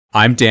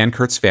I'm Dan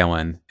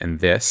Kurtz-Phelan, and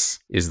this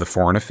is the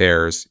Foreign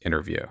Affairs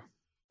Interview.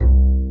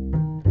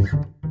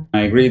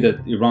 I agree that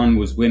Iran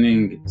was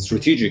winning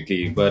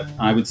strategically, but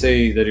I would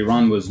say that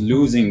Iran was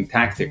losing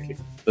tactically.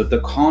 That the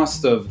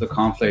cost of the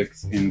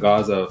conflict in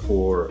Gaza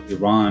for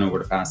Iran over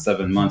the past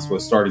 7 months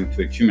was starting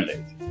to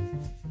accumulate.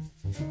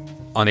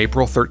 On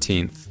April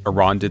 13th,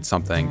 Iran did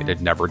something it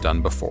had never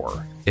done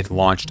before. It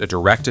launched a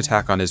direct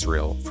attack on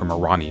Israel from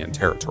Iranian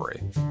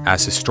territory.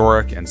 As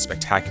historic and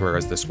spectacular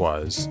as this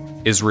was,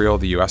 Israel,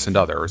 the US, and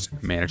others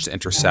managed to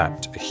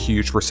intercept a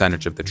huge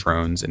percentage of the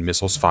drones and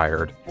missiles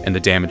fired, and the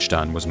damage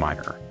done was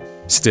minor.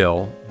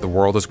 Still, the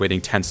world is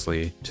waiting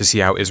tensely to see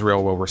how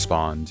Israel will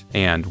respond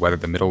and whether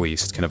the Middle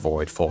East can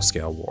avoid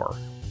full-scale war.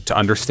 To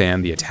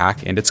understand the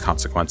attack and its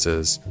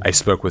consequences, I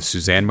spoke with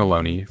Suzanne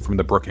Maloney from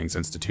the Brookings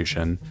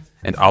Institution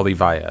and Ali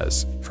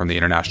Vaez from the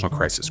International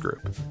Crisis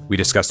Group. We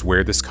discussed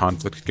where this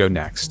conflict could go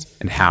next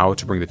and how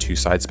to bring the two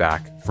sides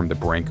back from the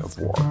brink of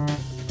war.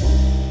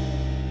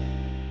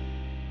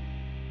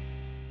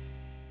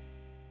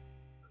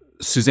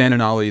 Suzanne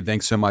and Ali,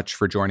 thanks so much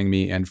for joining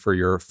me and for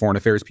your foreign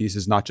affairs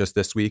pieces, not just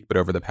this week, but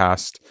over the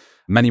past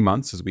many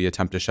months as we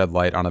attempt to shed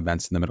light on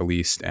events in the Middle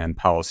East and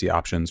policy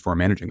options for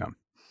managing them.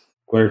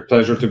 Great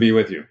pleasure to be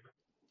with you.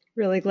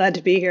 Really glad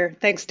to be here.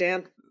 Thanks,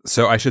 Dan.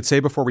 So I should say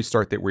before we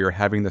start that we are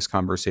having this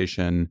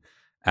conversation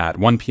at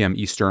 1 p.m.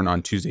 Eastern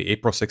on Tuesday,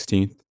 April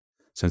 16th,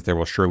 since there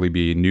will surely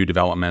be new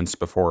developments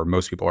before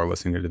most people are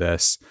listening to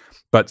this.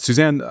 But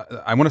Suzanne,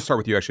 I want to start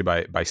with you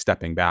actually by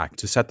stepping back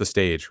to set the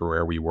stage for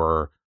where we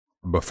were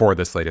before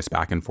this latest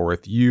back and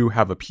forth. You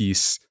have a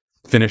piece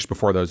finished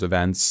before those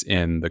events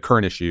in the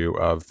current issue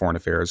of Foreign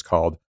Affairs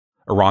called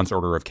Iran's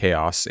Order of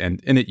Chaos.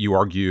 And in it, you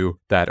argue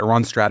that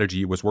Iran's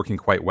strategy was working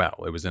quite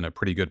well. It was in a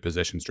pretty good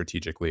position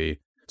strategically.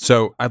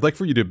 So I'd like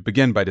for you to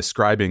begin by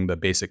describing the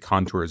basic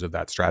contours of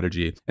that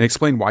strategy and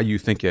explain why you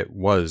think it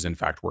was, in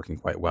fact, working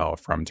quite well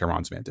from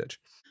Tehran's vantage.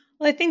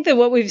 Well, I think that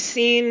what we've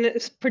seen,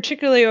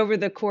 particularly over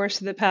the course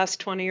of the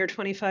past 20 or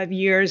 25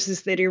 years,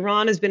 is that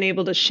Iran has been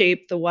able to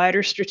shape the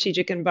wider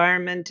strategic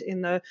environment in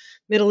the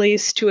Middle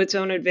East to its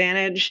own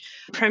advantage,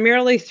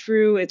 primarily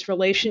through its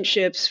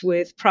relationships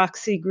with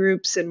proxy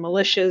groups and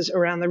militias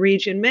around the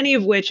region, many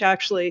of which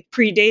actually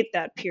predate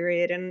that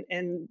period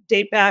and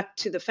date back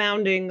to the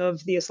founding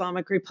of the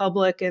Islamic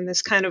Republic and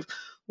this kind of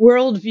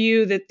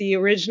worldview that the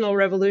original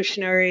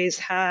revolutionaries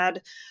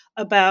had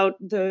about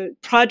the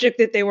project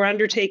that they were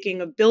undertaking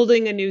of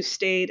building a new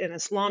state, an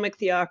Islamic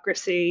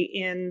theocracy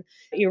in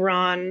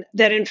Iran,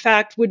 that in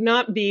fact would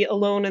not be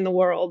alone in the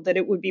world, that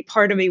it would be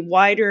part of a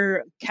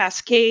wider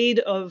cascade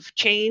of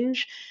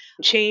change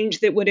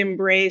that would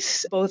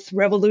embrace both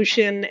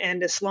revolution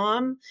and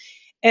Islam.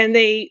 And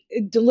they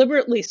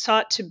deliberately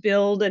sought to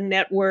build a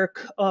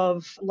network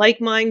of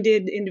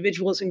like-minded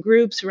individuals and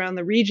groups around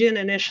the region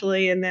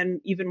initially, and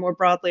then even more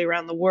broadly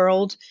around the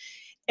world.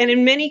 And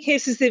in many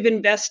cases, they've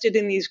invested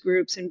in these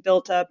groups and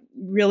built up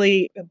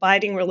really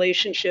abiding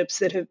relationships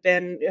that have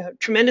been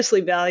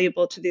tremendously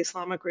valuable to the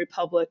Islamic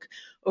Republic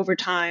over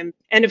time.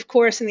 And of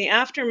course, in the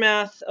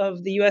aftermath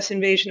of the US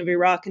invasion of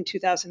Iraq in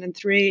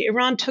 2003,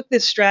 Iran took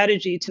this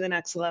strategy to the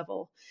next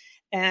level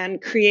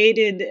and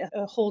created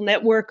a whole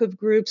network of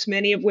groups,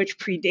 many of which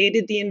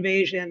predated the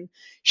invasion.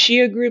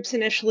 Shia groups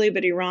initially,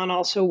 but Iran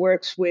also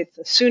works with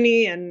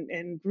Sunni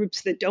and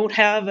groups that don't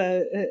have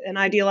an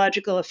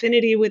ideological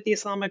affinity with the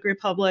Islamic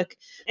Republic.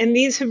 And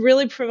these have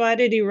really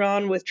provided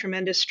Iran with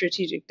tremendous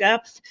strategic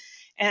depth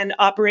and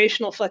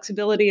operational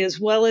flexibility, as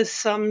well as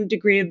some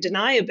degree of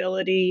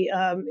deniability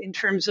in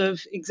terms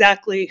of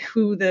exactly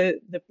who the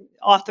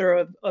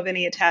author of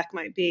any attack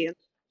might be.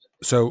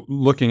 So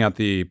looking at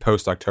the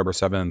post-October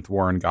 7th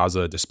war in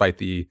Gaza, despite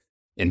the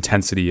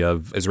intensity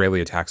of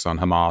Israeli attacks on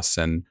Hamas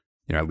and,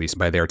 at least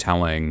by their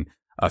telling,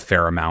 a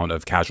fair amount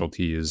of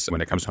casualties when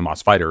it comes to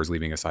Hamas fighters,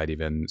 leaving aside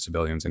even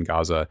civilians in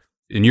Gaza,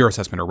 in your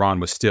assessment, Iran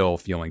was still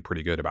feeling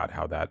pretty good about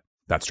how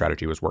that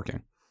strategy was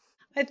working.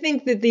 I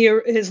think that the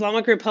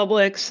Islamic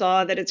Republic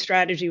saw that its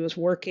strategy was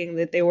working,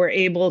 that they were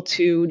able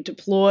to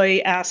deploy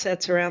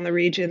assets around the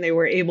region, they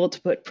were able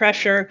to put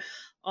pressure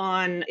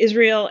on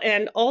Israel,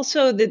 and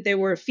also that they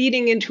were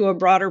feeding into a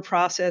broader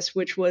process,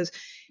 which was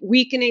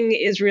weakening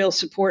Israel's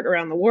support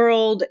around the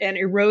world and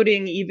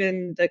eroding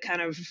even the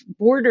kind of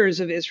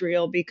borders of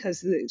Israel,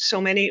 because so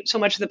much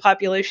of the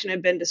population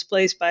had been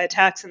displaced by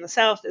attacks in the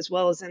south as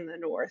well as in the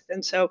north.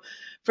 And so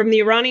from the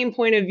Iranian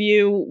point of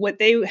view, what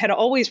they had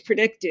always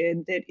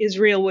predicted, that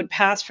Israel would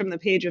pass from the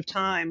page of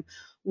time,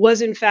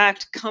 was in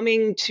fact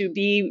coming to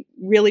be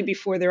really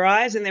before their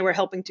eyes, and they were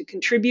helping to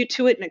contribute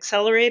to it and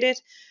accelerate it.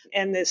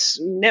 And this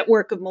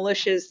network of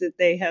militias that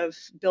they have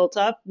built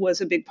up was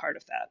a big part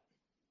of that.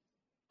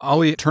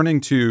 Ali,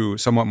 turning to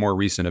somewhat more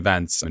recent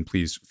events, and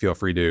please feel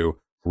free to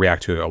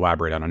react to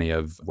elaborate on any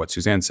of what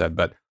Suzanne said,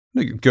 but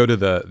go to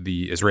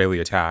the Israeli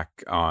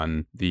attack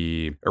on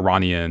the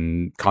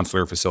Iranian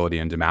consular facility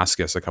in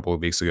Damascus a couple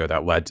of weeks ago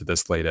that led to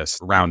this latest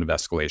round of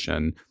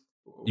escalation.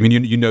 I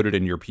mean, you noted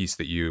in your piece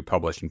that you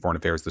published in Foreign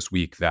Affairs this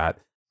week that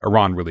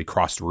Iran really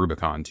crossed the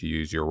Rubicon, to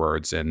use your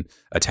words, in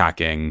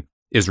attacking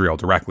Israel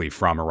directly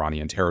from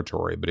Iranian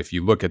territory. But if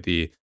you look at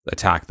the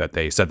attack that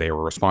they said they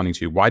were responding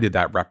to, why did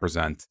that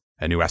represent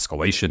a new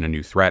escalation, a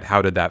new threat?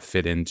 How did that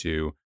fit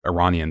into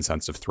Iranian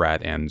sense of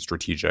threat and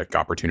strategic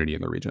opportunity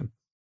in the region?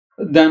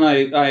 Then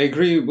I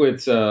agree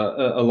with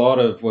a lot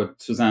of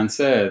what Suzanne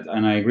said,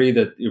 and I agree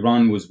that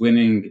Iran was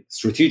winning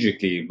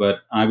strategically,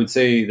 but I would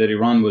say that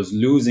Iran was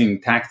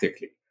losing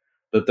tactically.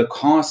 That the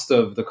cost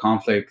of the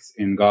conflict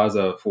in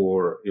Gaza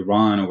for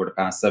Iran over the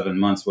past 7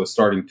 months was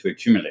starting to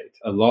accumulate.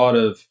 A lot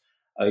of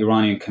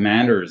Iranian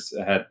commanders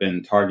had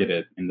been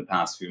targeted in the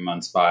past few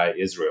months by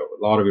Israel.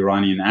 A lot of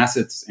Iranian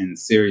assets in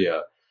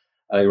Syria,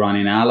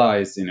 Iranian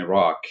allies in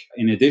Iraq,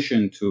 in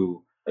addition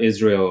to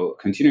Israel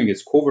continuing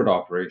its covert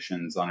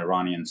operations on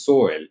Iranian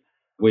soil,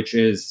 which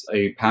is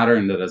a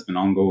pattern that has been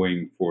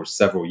ongoing for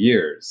several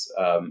years.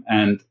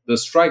 And the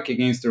strike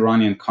against the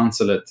Iranian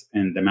consulate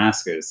in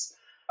Damascus,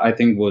 I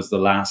think, was the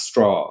last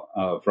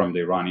straw from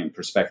the Iranian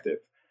perspective.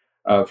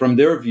 From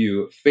their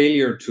view,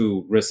 failure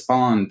to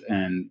respond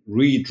and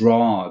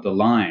redraw the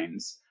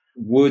lines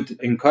would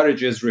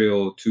encourage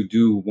Israel to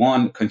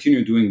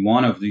continue doing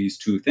one of these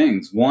two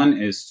things. One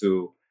is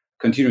to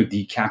continue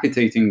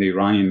decapitating the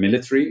Iranian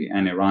military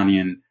and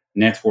Iranian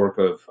network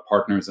of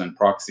partners and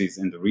proxies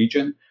in the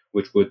region,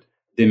 which would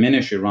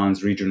diminish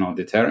Iran's regional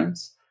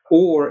deterrence.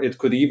 Or it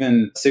could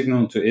even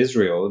signal to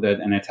Israel that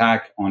an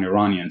attack on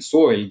Iranian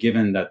soil,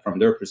 given that from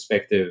their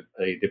perspective,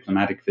 a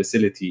diplomatic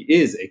facility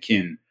is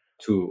akin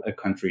to a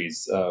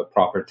country's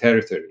proper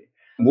territory,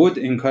 would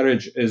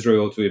encourage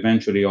Israel to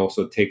eventually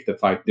also take the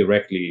fight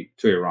directly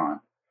to Iran.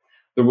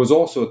 There was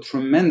also a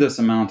tremendous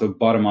amount of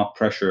bottom-up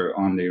pressure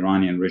on the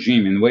Iranian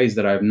regime in ways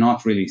that I've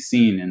not really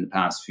seen in the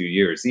past few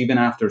years. Even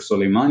after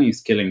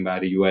Soleimani's killing by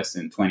the US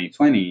in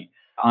 2020,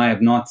 I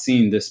have not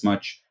seen this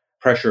much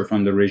pressure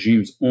from the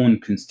regime's own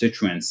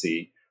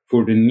constituency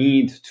for the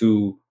need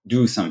to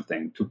do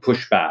something, to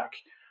push back.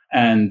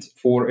 And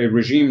for a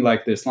regime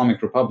like the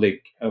Islamic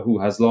Republic, who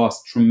has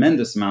lost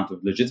tremendous amount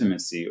of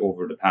legitimacy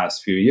over the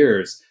past few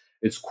years,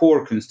 its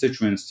core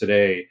constituents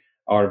today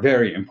are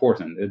very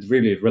important. It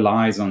really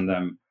relies on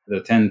them, the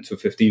 10 to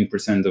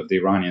 15% of the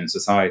Iranian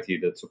society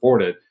that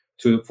support it,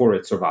 for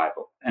its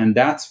survival. And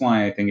that's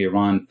why I think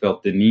Iran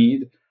felt the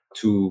need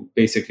to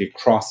basically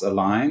cross a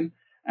line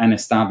and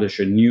establish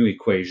a new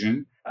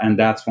equation. And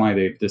that's why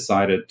they've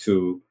decided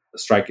to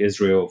strike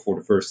Israel for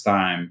the first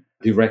time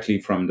directly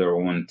from their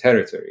own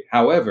territory.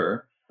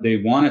 However, they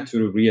wanted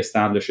to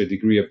reestablish a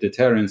degree of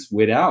deterrence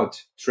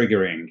without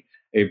triggering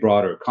a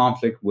broader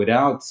conflict,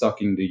 without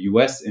sucking the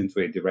US into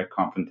a direct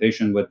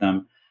confrontation with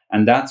them.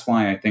 And that's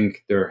why I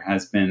think there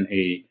has been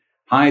a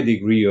high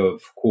degree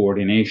of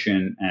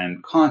coordination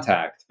and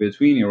contact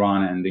between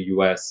Iran and the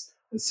US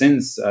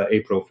since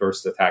April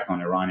 1st attack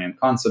on Iranian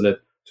consulate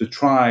to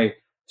try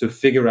to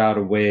figure out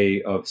a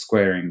way of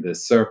squaring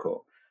this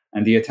circle.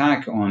 And the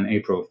attack on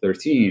April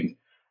 13th,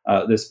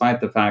 despite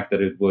the fact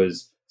that it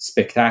was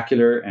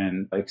spectacular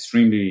and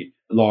extremely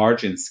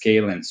large in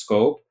scale and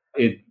scope,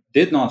 it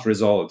did not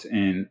result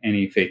in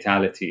any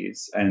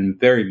fatalities and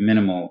very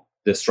minimal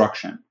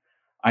destruction.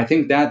 I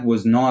think that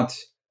was not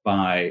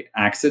by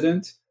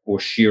accident or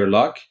sheer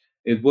luck.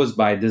 It was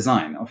by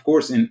design. Of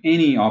course, in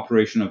any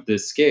operation of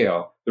this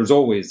scale, there's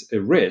always a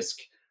risk.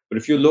 But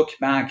if you look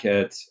back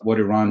at what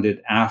Iran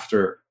did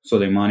after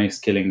Soleimani's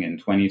killing in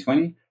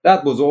 2020,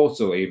 that was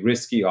also a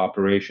risky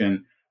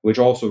operation, which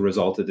also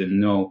resulted in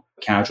no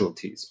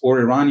casualties. Or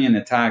Iranian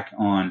attack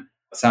on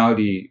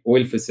Saudi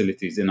oil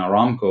facilities in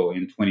Aramco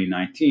in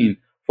 2019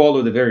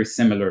 followed a very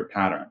similar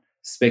pattern.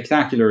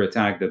 Spectacular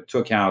attack that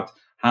took out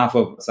half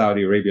of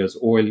Saudi Arabia's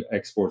oil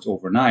exports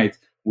overnight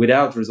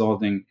without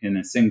resulting in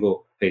a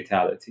single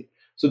fatality.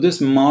 So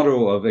this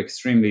model of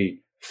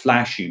extremely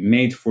flashy,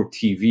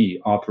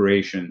 made-for-TV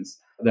operations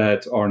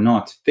that are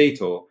not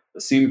fatal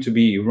seem to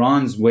be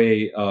Iran's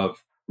way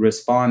of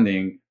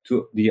responding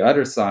to the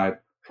other side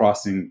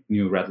crossing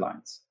new red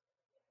lines.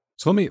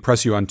 So let me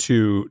press you on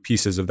two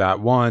pieces of that.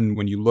 One,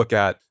 when you look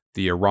at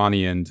the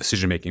Iranian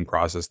decision-making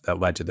process that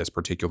led to this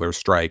particular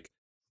strike,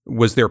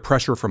 was there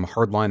pressure from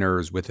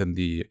hardliners within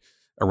the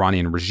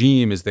Iranian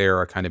regime? Is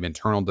there a kind of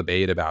internal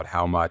debate about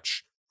how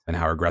much and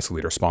how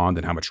aggressively to respond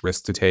and how much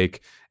risk to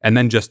take? And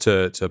then just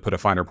to put a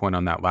finer point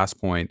on that last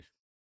point,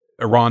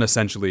 Iran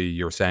essentially,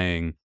 you're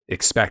saying,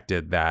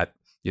 expected that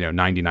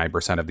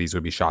 99% of these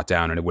would be shot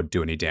down and it wouldn't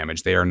do any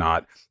damage. They are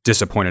not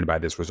disappointed by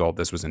this result.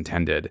 This was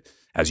intended,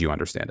 as you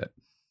understand it.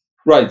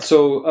 Right.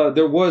 So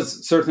there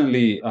was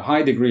certainly a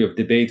high degree of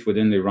debate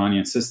within the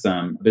Iranian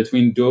system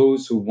between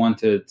those who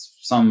wanted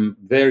some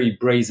very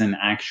brazen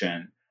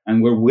action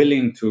and were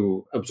willing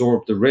to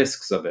absorb the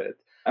risks of it,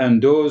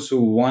 and those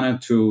who wanted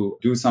to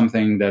do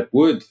something that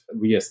would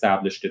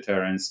reestablish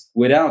deterrence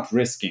without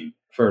risking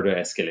further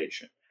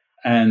escalation.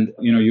 And,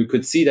 you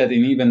could see that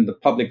in even the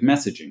public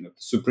messaging of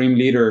the supreme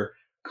leader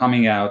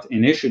coming out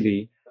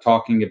initially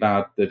talking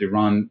about that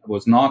Iran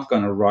was not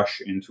going to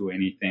rush into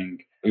anything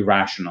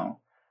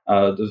irrational.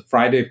 The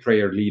Friday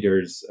prayer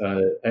leaders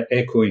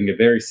echoing a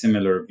very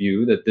similar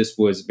view that this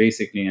was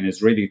basically an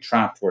Israeli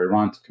trap for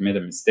Iran to commit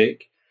a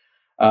mistake.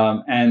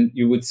 And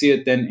you would see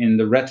it then in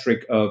the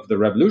rhetoric of the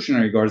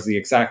Revolutionary Guards, the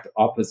exact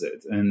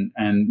opposite.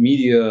 And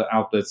media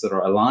outlets that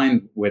are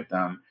aligned with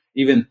them,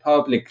 even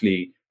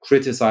publicly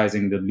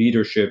criticizing the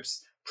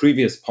leadership's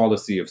previous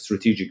policy of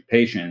strategic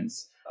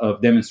patience,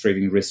 of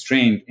demonstrating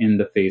restraint in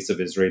the face of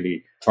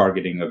Israeli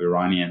targeting of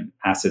Iranian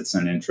assets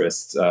and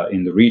interests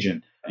in the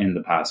region in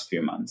the past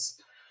few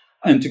months.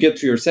 And to get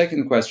to your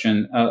second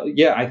question,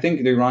 I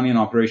think the Iranian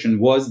operation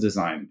was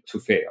designed to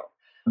fail.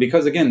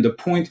 Because again, the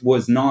point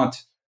was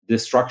not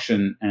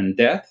destruction and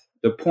death.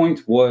 The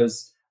point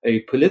was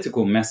a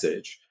political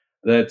message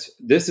that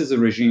this is a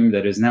regime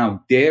that is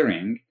now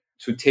daring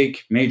to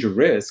take major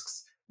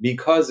risks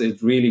because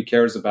it really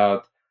cares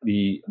about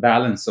the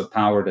balance of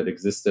power that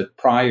existed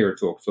prior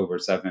to October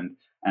 7th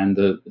and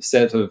the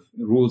set of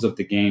rules of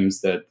the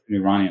games that the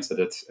Iranians had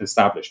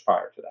established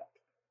prior to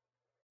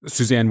that.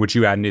 Suzanne, would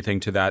you add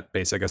anything to that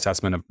basic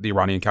assessment of the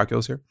Iranian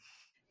calculus here?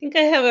 I think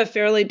I have a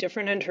fairly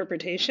different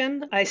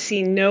interpretation. I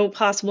see no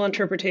possible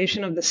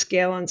interpretation of the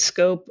scale and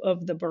scope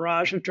of the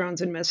barrage of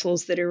drones and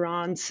missiles that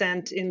Iran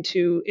sent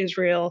into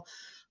Israel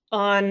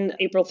on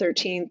April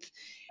 13th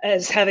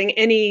as having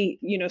any,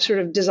 sort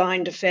of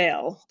design to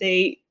fail.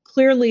 They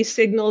clearly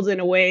signaled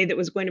in a way that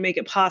was going to make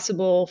it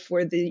possible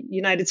for the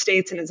United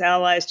States and its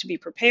allies to be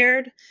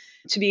prepared,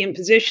 to be in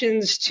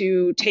positions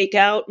to take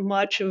out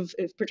much of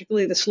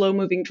particularly the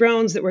slow-moving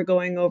drones that were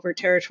going over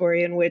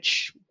territory in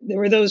which there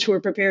were those who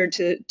were prepared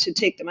to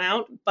take them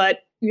out. But,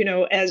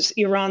 as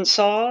Iran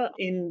saw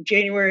in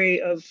January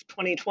of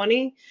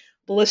 2020,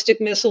 ballistic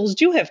missiles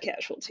do have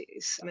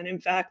casualties. And in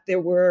fact, there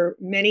were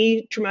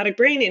many traumatic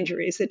brain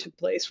injuries that took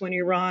place when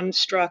Iran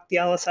struck the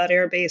Al-Assad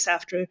air base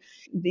after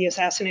the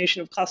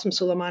assassination of Qasem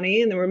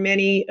Soleimani. And there were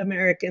many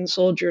American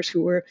soldiers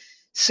who were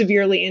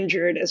severely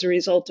injured as a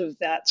result of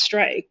that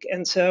strike.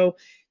 And so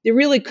there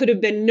really could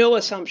have been no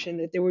assumption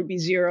that there would be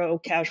zero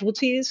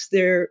casualties.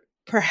 There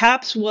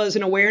perhaps was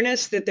an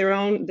awareness that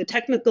the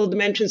technical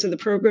dimensions of the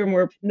program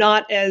were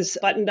not as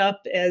buttoned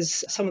up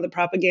as some of the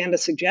propaganda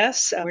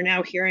suggests. We're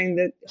now hearing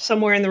that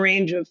somewhere in the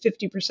range of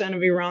 50%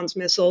 of Iran's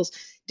missiles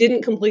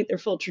didn't complete their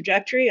full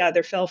trajectory,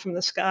 either fell from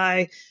the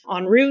sky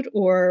en route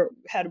or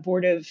had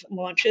abortive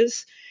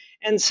launches.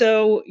 And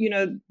so,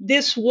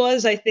 this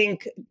was, I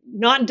think,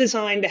 not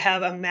designed to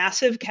have a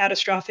massive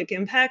catastrophic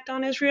impact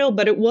on Israel,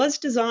 but it was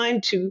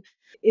designed to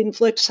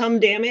inflict some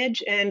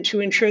damage and to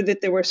ensure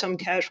that there were some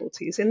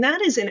casualties. And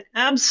that is an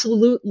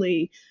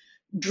absolutely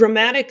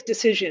dramatic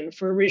decision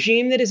for a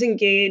regime that is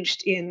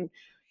engaged in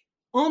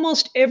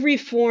almost every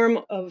form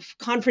of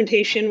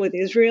confrontation with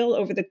Israel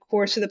over the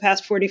course of the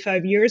past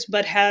 45 years,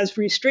 but has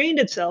restrained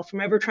itself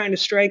from ever trying to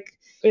strike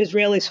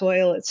Israeli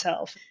soil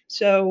itself.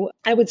 So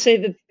I would say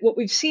that what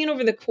we've seen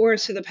over the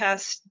course of the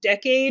past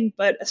decade,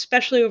 but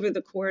especially over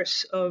the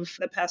course of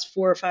the past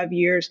 4 or 5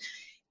 years,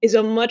 is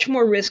a much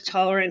more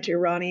risk-tolerant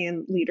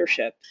Iranian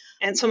leadership.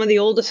 And some of the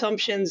old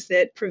assumptions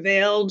that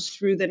prevailed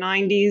through the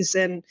 90s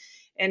and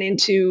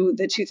into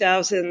the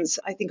 2000s,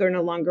 I think, are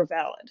no longer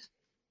valid.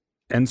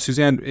 And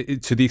Suzanne,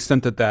 to the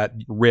extent that that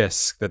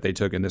risk that they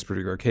took in this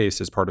particular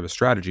case is part of a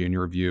strategy, in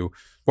your view,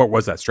 what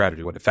was that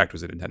strategy? What effect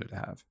was it intended to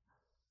have?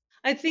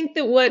 I think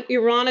that what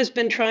Iran has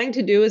been trying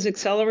to do is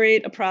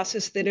accelerate a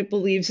process that it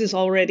believes is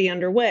already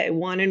underway,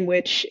 one in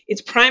which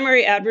its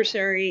primary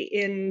adversary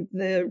in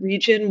the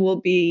region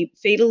will be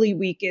fatally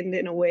weakened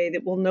in a way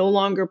that will no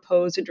longer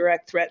pose a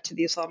direct threat to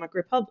the Islamic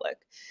Republic.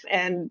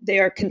 And they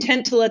are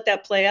content to let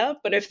that play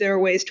out, but if there are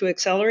ways to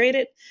accelerate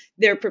it,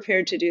 they're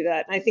prepared to do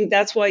that. And I think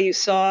that's why you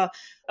saw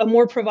a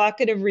more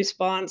provocative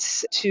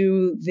response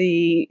to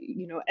the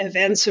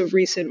events of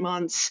recent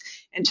months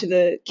and to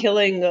the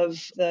killing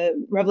of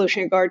the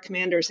Revolutionary Guard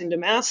commanders in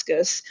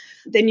Damascus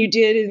than you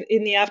did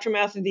in the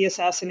aftermath of the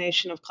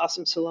assassination of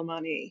Qasem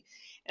Soleimani.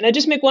 And I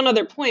just make one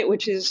other point,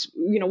 which is,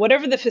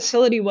 whatever the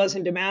facility was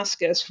in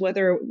Damascus,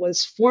 whether it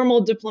was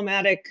formal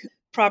diplomatic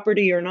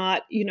property or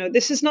not,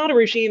 this is not a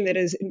regime that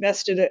has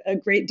invested a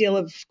great deal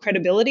of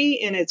credibility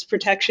in its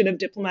protection of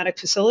diplomatic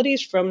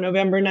facilities from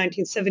November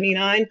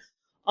 1979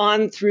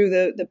 on through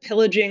the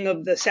pillaging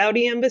of the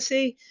Saudi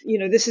embassy.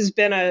 This has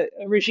been a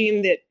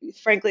regime that,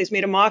 frankly, has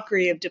made a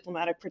mockery of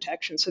diplomatic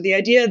protection. So the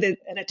idea that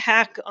an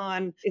attack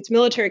on its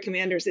military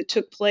commanders that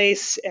took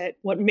place at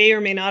what may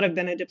or may not have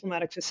been a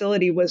diplomatic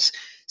facility was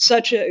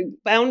such a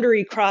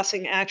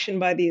boundary-crossing action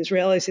by the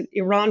Israelis that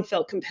Iran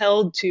felt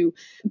compelled to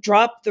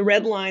drop the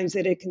red lines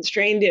that had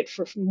constrained it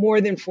for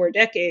more than 4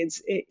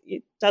 decades.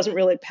 It doesn't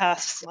really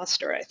pass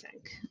muster, I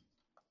think.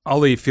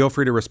 Ali, feel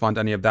free to respond to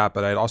any of that,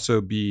 but I'd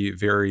also be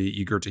very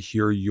eager to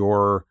hear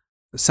your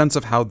sense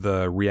of how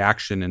the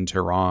reaction in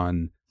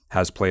Tehran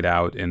has played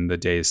out in the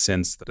days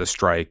since the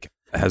strike.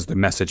 Has the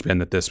message been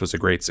that this was a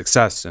great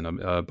success and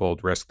a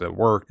bold risk that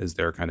worked? Is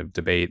there kind of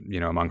debate,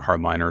 among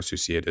hardliners who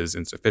see it as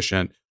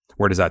insufficient?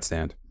 Where does that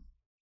stand?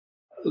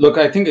 Look,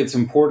 I think it's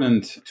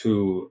important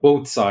to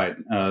both side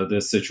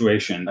this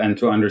situation and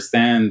to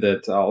understand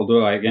that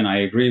although, I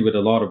agree with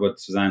a lot of what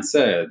Suzanne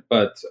said,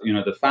 but,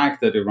 the fact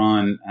that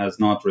Iran has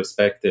not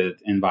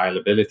respected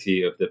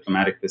inviolability of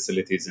diplomatic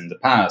facilities in the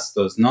past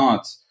does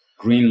not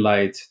green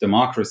light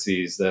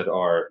democracies that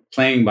are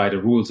playing by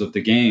the rules of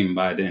the game,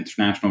 by the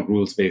international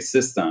rules-based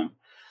system,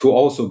 to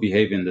also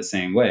behave in the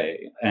same way.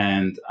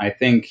 And I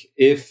think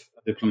if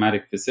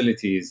diplomatic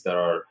facilities that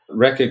are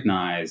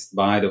recognized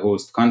by the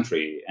host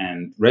country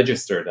and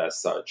registered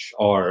as such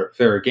are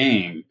fair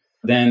game,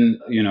 then,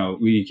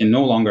 we can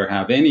no longer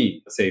have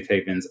any safe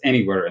havens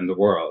anywhere in the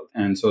world.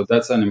 And so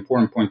that's an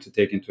important point to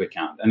take into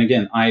account. And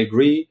again, I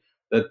agree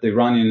that the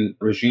Iranian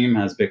regime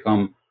has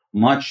become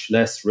much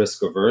less risk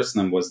averse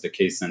than was the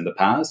case in the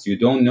past. You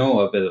don't know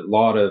of a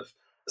lot of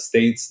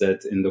states that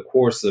in the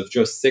course of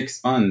just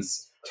 6 months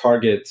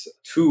target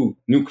 2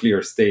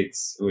 nuclear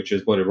states, which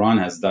is what Iran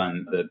has done.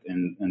 That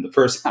in the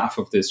first half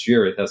of this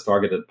year, it has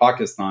targeted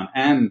Pakistan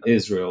and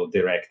Israel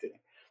directly.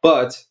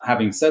 But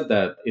having said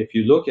that, if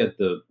you look at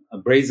the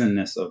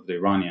brazenness of the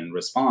Iranian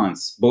response,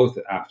 both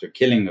after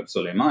killing of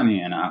Soleimani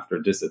and after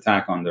this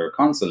attack on their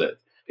consulate,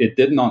 it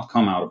did not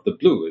come out of the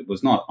blue. It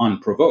was not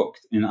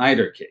unprovoked in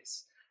either case.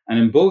 And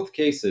in both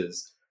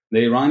cases,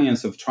 the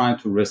Iranians have tried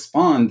to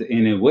respond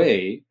in a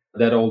way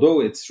that, although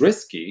it's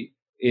risky,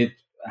 it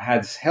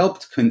has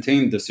helped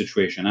contain the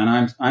situation.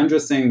 And I'm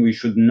just saying we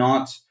should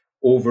not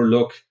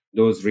overlook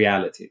those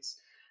realities.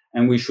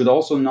 And we should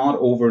also not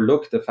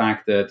overlook the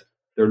fact that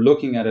they're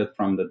looking at it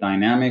from the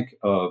dynamic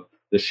of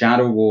the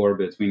shadow war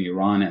between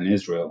Iran and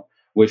Israel,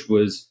 which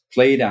was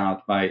played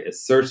out by a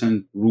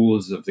certain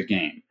rules of the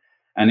game.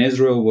 And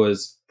Israel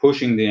was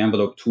pushing the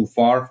envelope too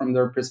far from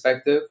their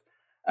perspective.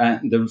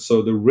 And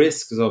so the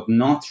risks of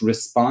not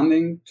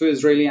responding to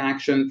Israeli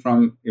action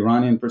from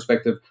Iranian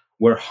perspective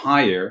were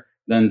higher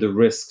than the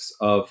risks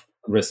of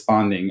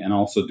responding and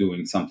also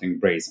doing something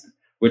brazen,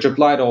 which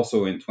applied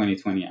also in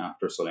 2020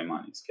 after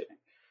Soleimani's killing.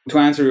 To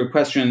answer your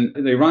question,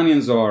 the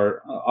Iranians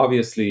are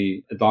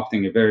obviously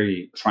adopting a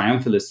very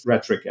triumphalist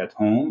rhetoric at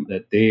home,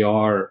 that they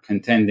are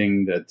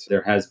contending that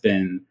there has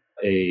been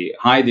a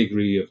high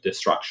degree of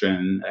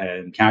destruction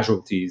and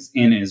casualties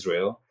in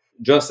Israel,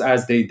 just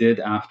as they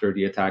did after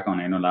the attack on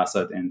Ain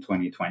al-Assad in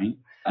 2020.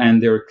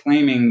 And they're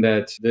claiming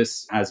that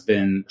this has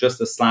been just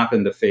a slap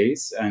in the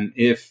face. And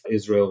if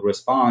Israel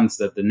responds,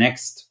 that the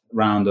next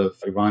round of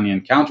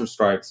Iranian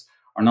counterstrikes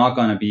are not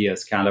going to be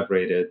as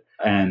calibrated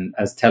and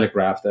as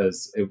telegraphed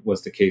as it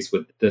was the case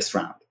with this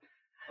round.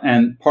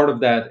 And part of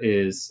that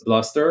is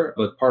bluster,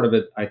 but part of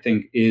it, I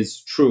think,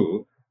 is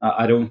true.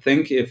 I don't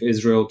think if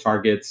Israel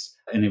targets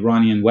an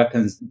Iranian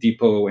weapons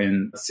depot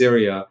in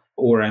Syria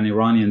or an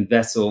Iranian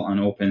vessel on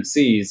open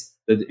seas,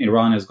 that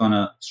Iran is going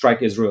to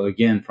strike Israel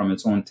again from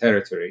its own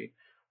territory.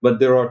 But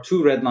there are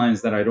 2 red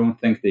lines that I don't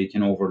think they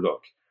can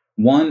overlook.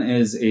 One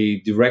is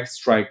a direct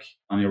strike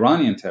on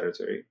Iranian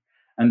territory.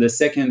 And the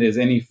second is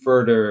any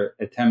further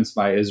attempts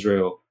by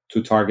Israel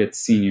to target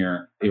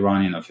senior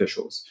Iranian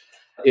officials.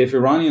 If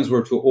Iranians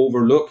were to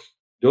overlook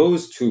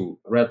those 2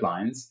 red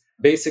lines,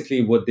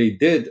 basically what they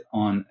did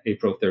on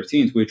April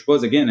 13th, which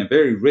was, again, a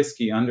very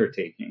risky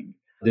undertaking,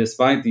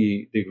 despite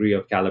the degree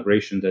of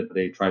calibration that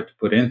they tried to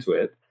put into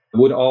it,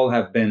 would all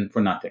have been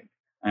for nothing.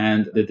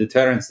 And the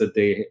deterrence that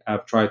they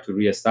have tried to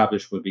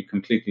reestablish would be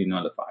completely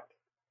nullified.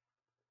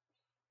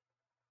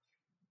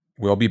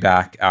 We'll be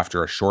back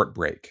after a short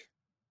break.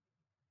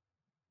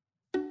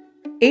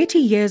 80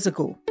 years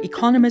ago,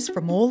 economists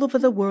from all over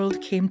the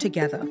world came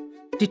together,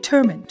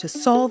 determined to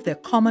solve their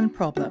common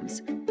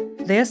problems.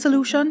 Their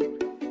solution?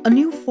 A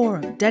new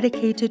forum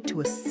dedicated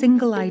to a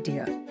single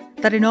idea,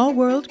 that in our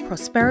world,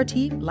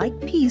 prosperity, like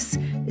peace,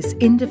 is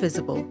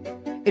indivisible.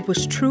 It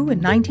was true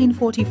in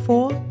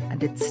 1944,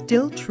 and it's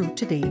still true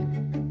today.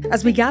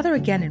 As we gather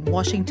again in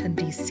Washington,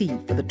 D.C.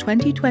 for the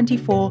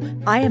 2024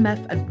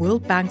 IMF and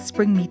World Bank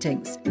Spring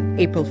Meetings,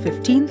 April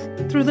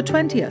 15th through the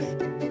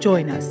 20th.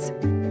 Join us.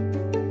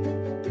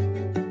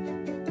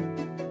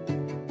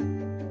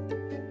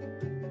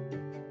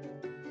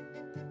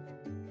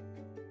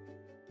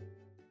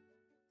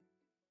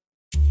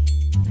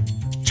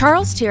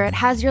 Charles Tyrwhitt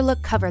has your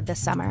look covered this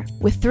summer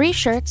with 3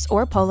 shirts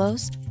or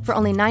polos for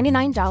only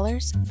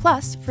 $99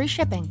 plus free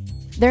shipping.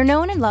 They're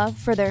known and loved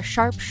for their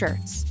sharp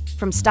shirts,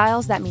 from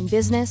styles that mean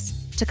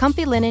business to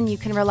comfy linen you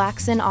can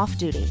relax in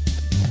off-duty.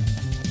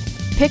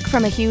 Pick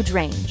from a huge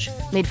range,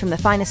 made from the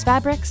finest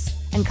fabrics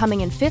and coming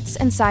in fits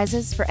and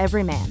sizes for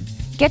every man.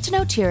 Get to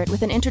know Tyrwhitt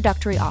with an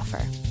introductory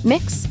offer.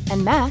 Mix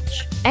and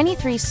match any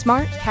 3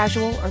 smart,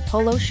 casual, or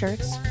polo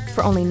shirts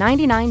for only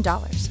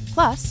 $99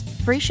 plus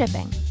free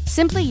shipping.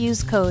 Simply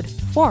use code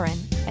FOREIGN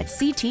at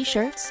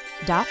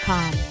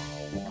ctshirts.com.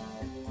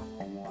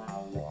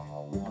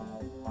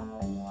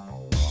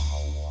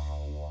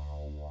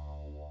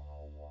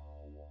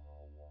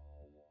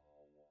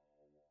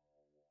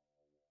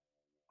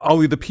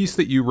 Ali, the piece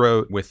that you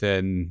wrote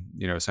within,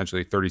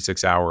 essentially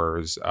 36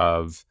 hours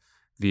of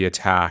the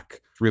attack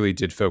really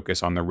did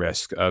focus on the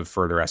risk of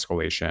further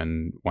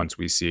escalation once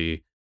we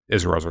see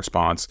Israel's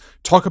response.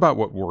 Talk about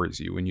what worries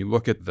you when you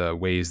look at the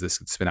ways this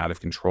could spin out of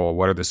control.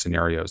 What are the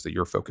scenarios that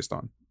you're focused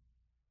on?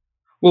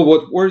 Well,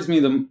 what worries me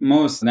the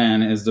most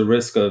then is the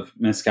risk of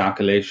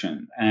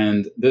miscalculation.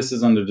 And this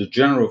is under the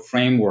general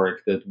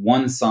framework that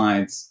one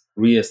side's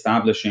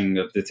reestablishing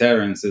of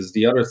deterrence is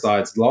the other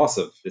side's loss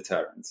of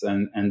deterrence.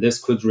 And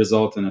this could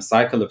result in a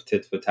cycle of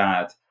tit for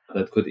tat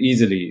that could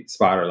easily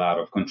spiral out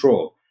of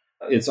control.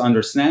 It's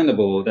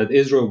understandable that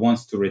Israel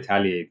wants to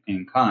retaliate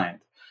in kind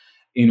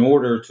in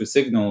order to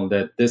signal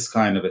that this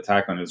kind of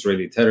attack on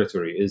Israeli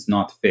territory is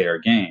not fair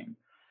game.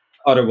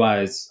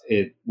 Otherwise,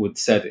 it would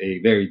set a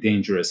very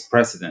dangerous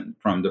precedent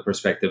from the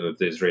perspective of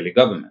the Israeli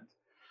government.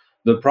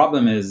 The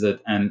problem is that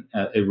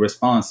a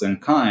response in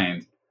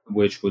kind,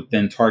 which would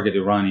then target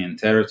Iranian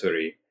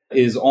territory,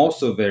 is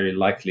also very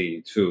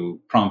likely to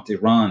prompt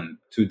Iran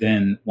to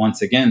then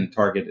once again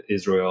target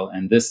Israel,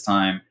 and this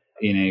time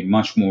in a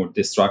much more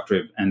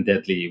destructive and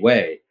deadly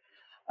way.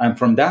 And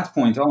from that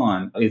point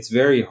on, it's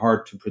very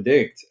hard to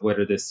predict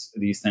whether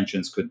these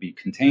tensions could be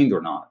contained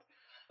or not.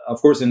 Of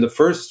course, in the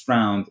first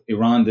round,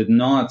 Iran did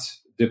not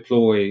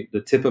deploy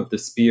the tip of the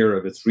spear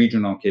of its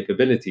regional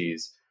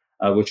capabilities,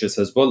 which is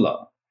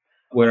Hezbollah.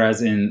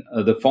 Whereas in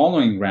the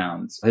following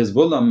rounds,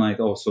 Hezbollah might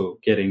also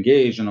get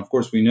engaged. And of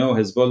course, we know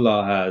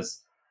Hezbollah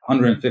has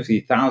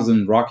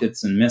 150,000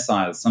 rockets and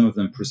missiles, some of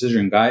them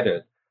precision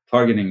guided,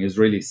 targeting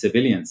Israeli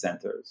civilian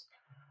centers.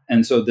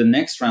 And so the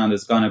next round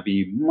is going to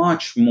be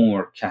much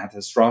more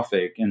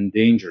catastrophic and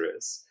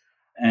dangerous.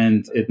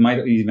 And it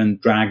might even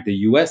drag the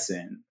US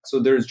in. So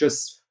there's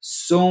just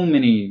so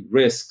many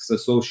risks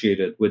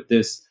associated with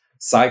this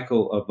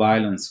cycle of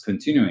violence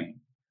continuing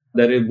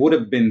that it would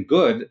have been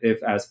good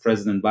if, as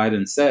President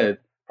Biden said,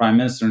 Prime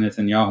Minister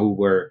Netanyahu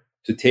were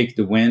to take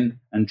the win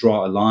and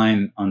draw a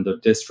line under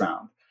this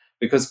round.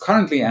 Because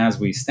currently, as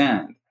we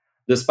stand,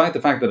 despite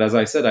the fact that, as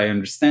I said, I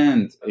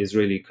understand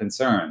Israeli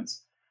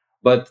concerns,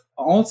 but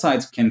all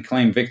sides can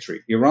claim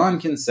victory. Iran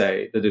can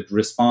say that it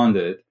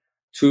responded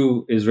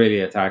to Israeli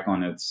attack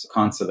on its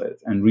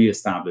consulate and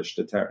reestablished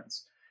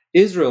deterrence.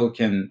 Israel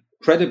can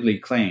credibly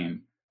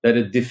claim that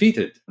it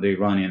defeated the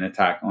Iranian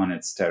attack on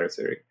its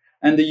territory.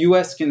 And the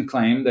US can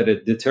claim that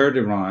it deterred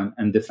Iran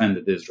and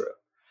defended Israel.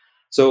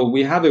 So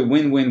we have a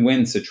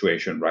win-win-win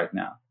situation right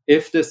now.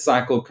 If this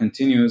cycle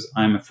continues,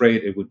 I'm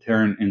afraid it would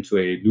turn into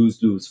a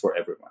lose-lose for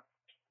everyone.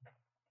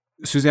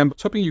 Suzanne, I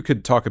was hoping you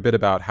could talk a bit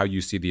about how you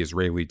see the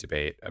Israeli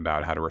debate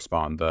about how to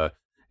respond. The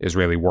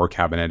Israeli War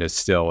Cabinet is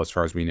still, as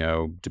far as we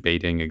know,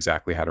 debating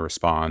exactly how to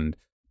respond.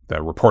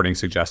 The reporting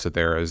suggests that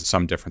there is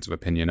some difference of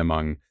opinion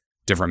among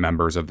different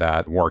members of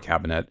that War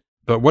Cabinet.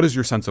 But what is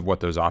your sense of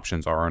what those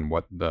options are and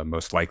what the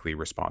most likely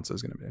response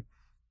is going to be?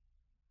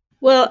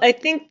 Well, I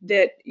think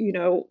that,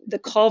 the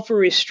call for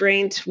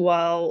restraint,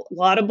 while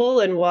laudable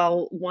and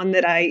while one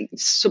that I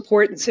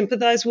support and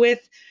sympathize with,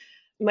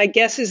 my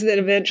guess is that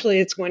eventually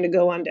it's going to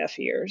go on deaf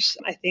ears.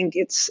 I think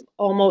it's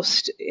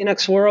almost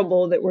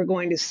inexorable that we're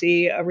going to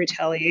see a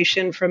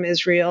retaliation from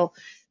Israel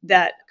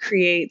that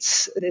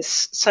creates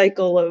this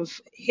cycle of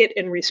hit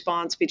and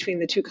response between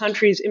the two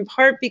countries, in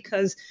part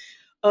because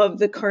of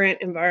the current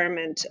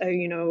environment.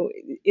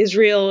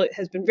 Israel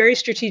has been very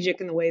strategic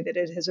in the way that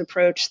it has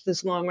approached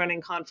this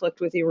long-running conflict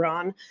with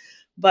Iran.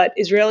 But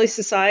Israeli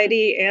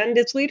society and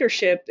its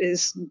leadership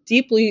is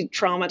deeply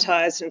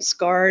traumatized and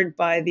scarred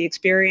by the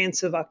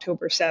experience of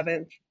October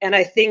 7th. And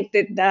I think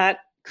that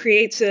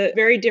creates a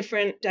very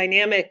different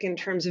dynamic in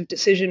terms of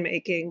decision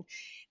making.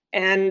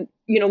 And,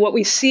 what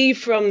we see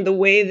from the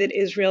way that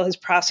Israel has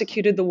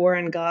prosecuted the war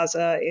in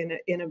Gaza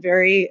in a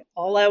very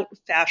all-out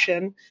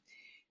fashion,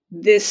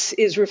 this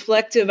is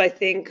reflective, I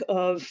think,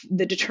 of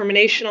the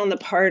determination on the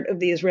part of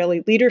the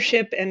Israeli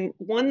leadership, and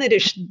one that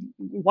is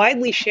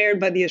widely shared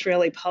by the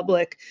Israeli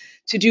public,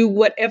 to do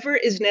whatever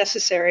is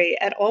necessary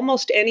at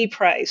almost any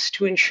price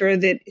to ensure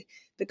that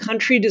the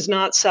country does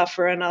not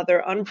suffer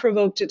another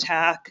unprovoked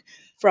attack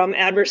from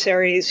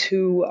adversaries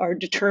who are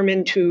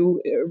determined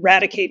to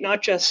eradicate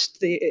not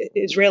just the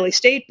Israeli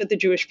state, but the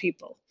Jewish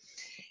people.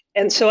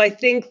 And so I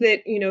think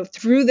that,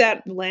 through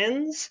that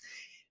lens,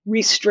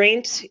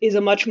 restraint is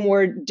a much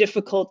more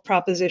difficult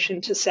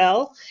proposition to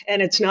sell.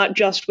 And it's not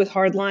just with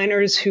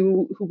hardliners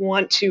who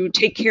want to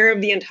take care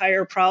of the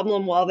entire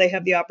problem while they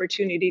have the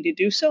opportunity to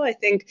do so. I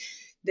think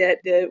that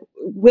the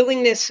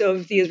willingness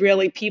of the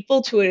Israeli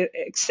people to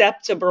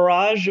accept a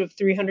barrage of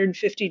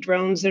 350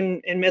 drones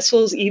and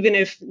missiles, even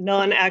if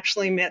none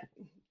actually met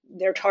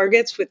their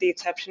targets, with the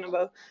exception of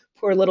a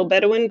poor little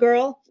Bedouin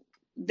girl,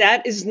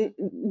 that is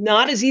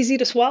not as easy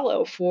to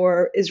swallow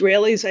for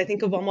Israelis, I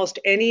think, of almost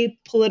any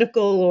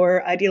political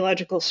or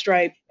ideological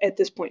stripe at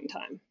this point in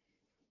time.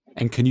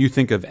 And can you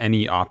think of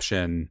any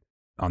option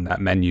on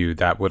that menu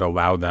that would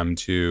allow them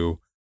to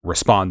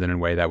respond in a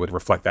way that would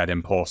reflect that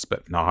impulse,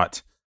 but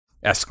not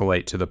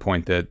escalate to the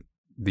point that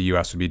the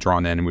U.S. would be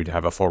drawn in and we'd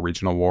have a full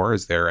regional war?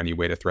 Is there any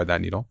way to thread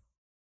that needle?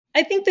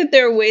 I think that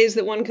there are ways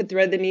that one could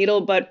thread the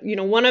needle, but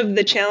one of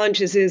the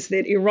challenges is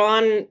that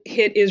Iran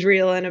hit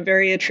Israel in a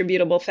very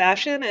attributable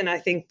fashion, and I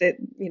think that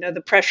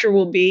the pressure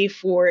will be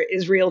for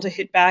Israel to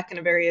hit back in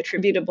a very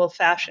attributable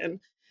fashion.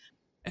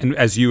 And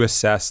as you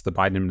assess the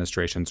Biden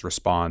administration's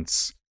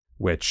response,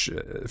 which,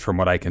 from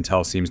what I can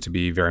tell, seems to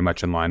be very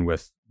much in line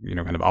with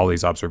kind of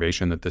Ali's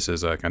observation that this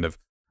is a kind of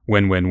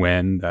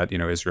win-win-win, that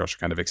Israel should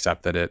kind of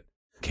accept that it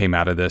came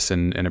out of this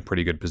in a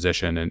pretty good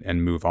position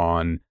and move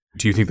on.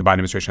 Do you think the Biden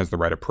administration has the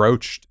right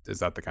approach? Is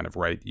that the kind of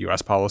right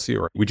U.S. policy,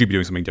 or would you be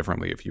doing something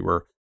differently if you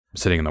were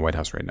sitting in the White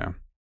House right now?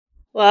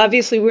 Well,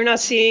 obviously, we're not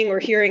seeing or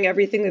hearing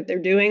everything that they're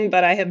doing,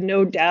 but I have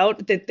no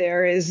doubt that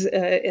there is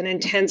an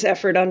intense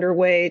effort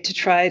underway to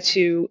try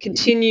to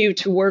continue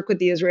to work with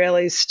the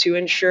Israelis to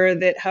ensure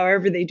that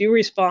however they do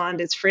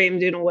respond, it's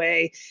framed in a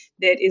way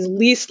that is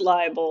least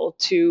liable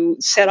to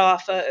set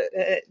off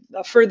a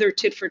further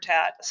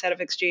tit-for-tat set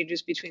of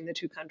exchanges between the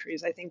two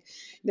countries. I think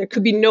there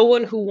could be no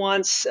one who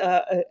wants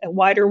a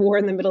wider war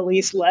in the Middle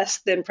East less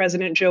than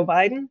President Joe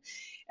Biden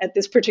at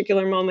this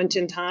particular moment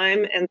in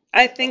time. And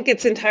I think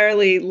it's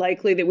entirely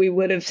likely that we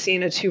would have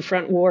seen a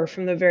two-front war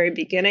from the very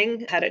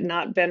beginning had it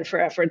not been for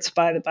efforts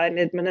by the Biden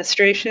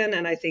administration.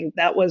 And I think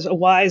that was a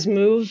wise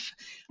move,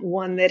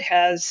 one that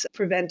has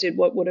prevented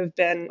what would have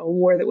been a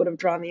war that would have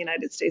drawn the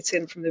United States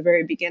in from the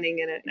very beginning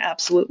in an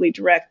absolutely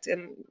direct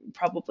and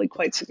probably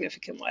quite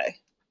significant way.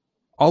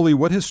 Ali,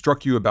 what has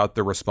struck you about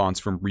the response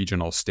from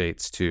regional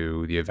states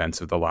to the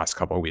events of the last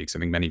couple of weeks? I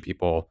think many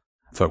people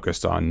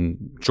focused on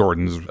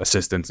Jordan's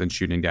assistance in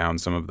shooting down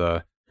some of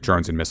the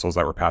drones and missiles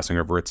that were passing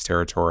over its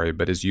territory.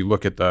 But as you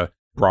look at the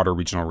broader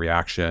regional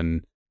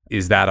reaction,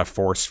 is that a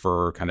force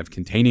for kind of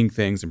containing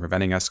things and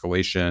preventing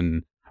escalation?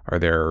 Are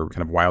there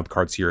kind of wild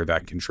cards here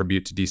that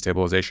contribute to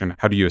destabilization?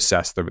 How do you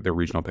assess the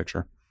regional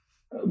picture?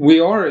 We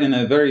are in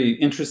a very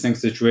interesting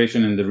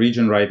situation in the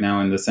region right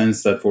now in the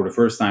sense that for the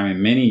first time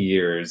in many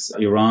years,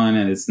 Iran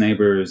and its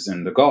neighbors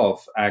in the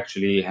Gulf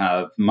actually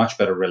have much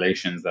better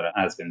relations than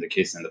has been the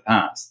case in the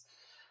past.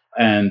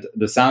 And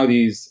the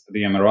Saudis,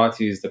 the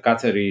Emiratis, the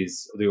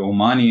Qataris, the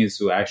Omanis,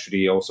 who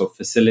actually also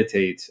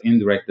facilitate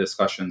indirect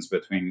discussions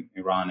between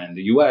Iran and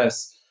the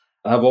US,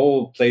 have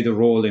all played a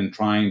role in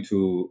trying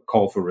to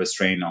call for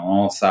restraint on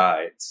all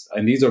sides.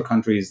 And these are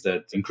countries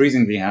that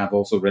increasingly have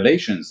also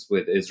relations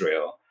with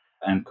Israel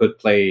and could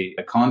play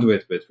a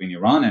conduit between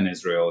Iran and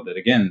Israel that,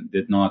 again,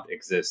 did not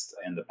exist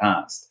in the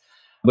past.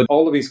 But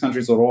all of these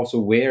countries are also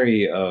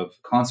wary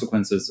of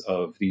consequences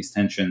of these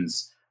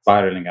tensions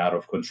spiraling out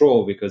of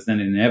control, because then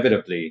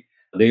inevitably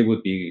they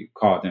would be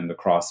caught in the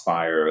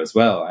crossfire as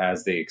well,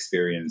 as they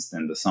experienced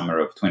in the summer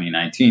of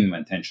 2019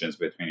 when tensions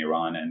between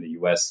Iran and the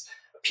US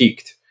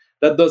peaked.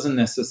 That doesn't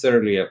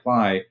necessarily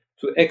apply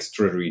to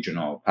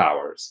extra-regional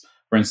powers.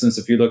 For instance,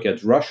 if you look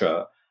at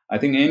Russia, I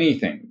think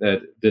anything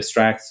that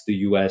distracts the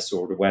US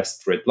or the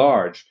West writ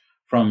large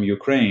from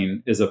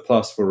Ukraine is a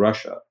plus for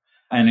Russia.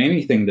 And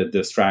anything that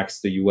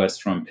distracts the US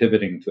from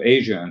pivoting to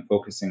Asia and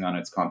focusing on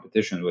its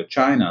competition with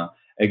China,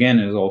 again,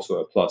 is also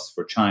a plus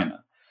for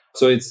China.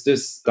 So it's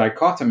this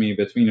dichotomy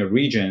between a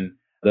region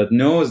that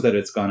knows that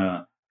it's going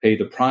to pay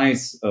the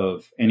price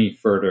of any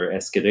further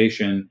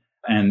escalation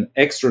and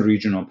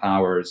extra-regional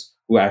powers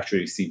who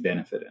actually see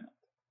benefit in it.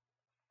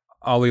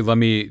 Ali, let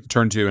me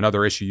turn to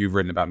another issue you've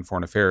written about in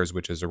Foreign Affairs,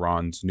 which is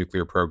Iran's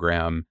nuclear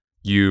program.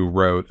 You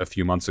wrote a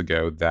few months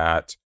ago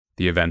that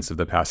the events of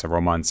the past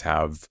several months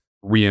have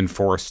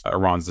reinforced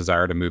Iran's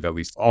desire to move at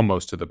least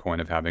almost to the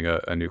point of having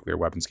a nuclear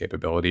weapons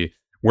capability.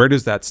 Where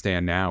does that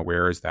stand now?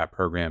 Where is that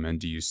program? And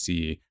do you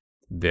see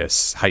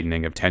this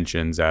heightening of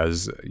tensions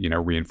as,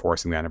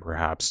 reinforcing that and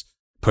perhaps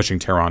pushing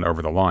Tehran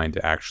over the line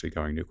to actually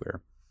going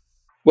nuclear?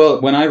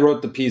 Well, when I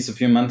wrote the piece a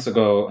few months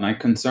ago, my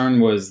concern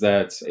was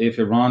that if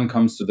Iran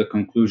comes to the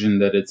conclusion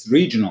that its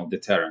regional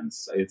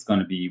deterrence is going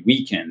to be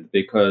weakened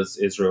because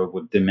Israel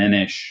would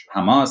diminish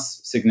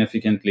Hamas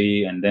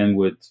significantly and then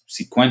would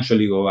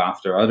sequentially go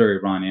after other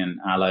Iranian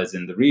allies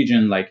in the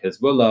region like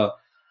Hezbollah,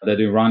 that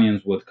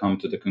Iranians would come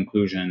to the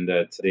conclusion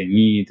that they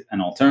need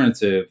an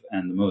alternative,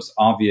 and the most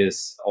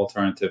obvious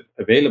alternative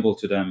available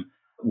to them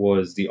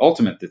was the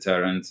ultimate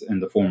deterrent in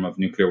the form of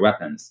nuclear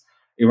weapons.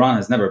 Iran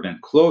has never been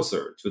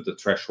closer to the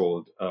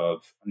threshold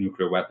of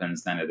nuclear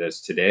weapons than it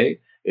is today.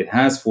 It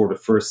has, for the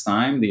first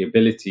time, the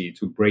ability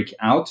to break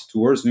out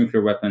towards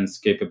nuclear weapons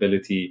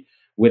capability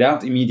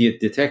without immediate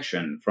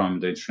detection from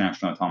the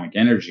International Atomic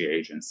Energy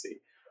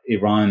Agency.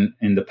 Iran,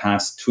 in the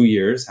past 2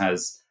 years,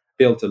 has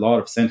built a lot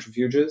of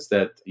centrifuges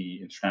that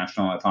the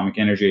International Atomic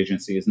Energy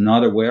Agency is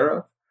not aware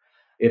of.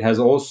 It has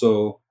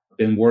also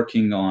been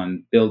working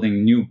on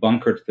building new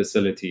bunkered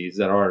facilities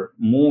that are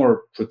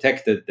more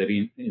protected than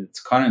in its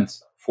current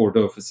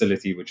Fordo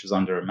facility, which is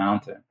under a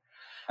mountain.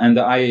 And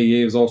the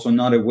IAEA is also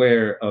not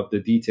aware of the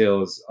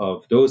details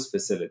of those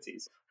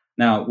facilities.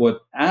 Now,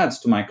 what adds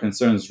to my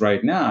concerns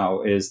right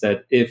now is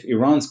that if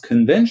Iran's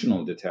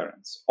conventional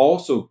deterrence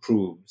also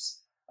proves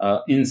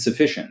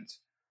insufficient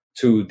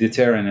to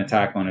deter an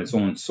attack on its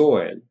own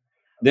soil,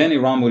 then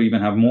Iran would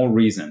even have more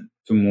reason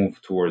to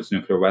move towards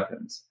nuclear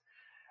weapons.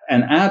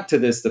 And add to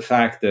this the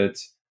fact that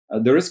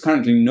there is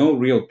currently no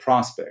real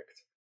prospect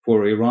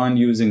for Iran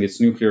using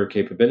its nuclear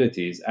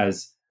capabilities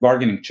as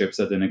bargaining chips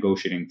at the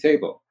negotiating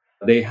table.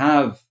 They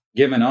have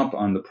given up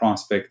on the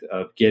prospect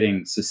of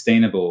getting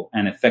sustainable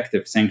and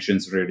effective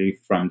sanctions relief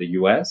from the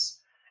US.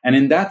 And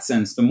in that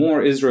sense, the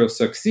more Israel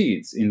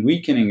succeeds in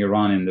weakening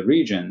Iran in the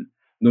region,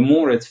 the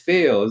more it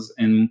fails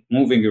in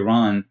moving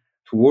Iran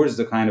towards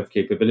the kind of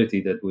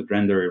capability that would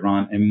render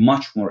Iran a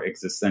much more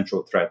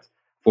existential threat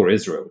for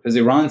Israel. Because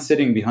Iran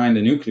sitting behind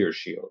the nuclear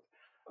shield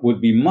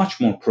would be much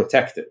more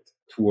protected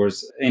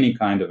towards any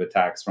kind of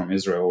attacks from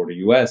Israel or the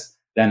US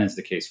than is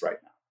the case right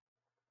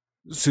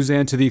now.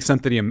 Suzanne, to the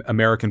extent that the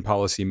American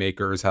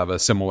policymakers have a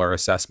similar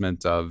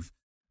assessment of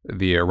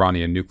the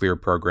Iranian nuclear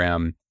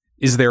program,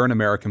 is there an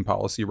American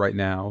policy right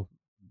now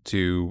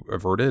to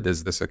avert it?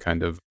 Is this a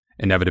kind of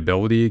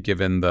inevitability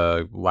given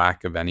the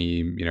lack of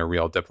any,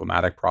 real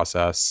diplomatic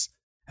process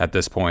at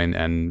this point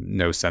and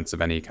no sense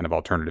of any kind of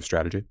alternative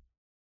strategy?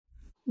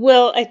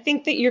 Well, I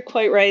think that you're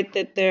quite right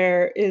that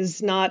there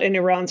is not an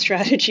Iran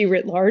strategy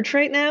writ large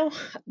right now.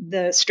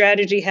 The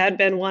strategy had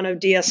been one of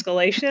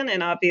de-escalation,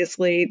 and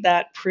obviously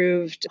that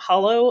proved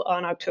hollow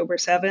on October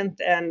 7th.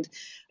 And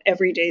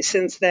every day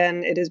since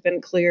then, it has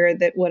been clear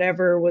that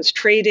whatever was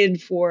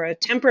traded for a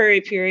temporary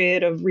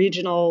period of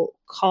regional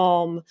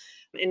calm,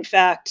 in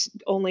fact,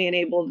 only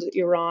enabled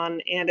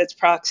Iran and its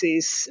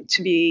proxies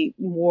to be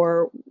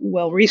more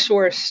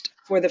well-resourced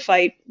for the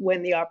fight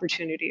when the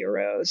opportunity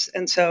arose.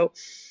 And so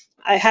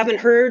I haven't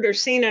heard or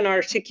seen an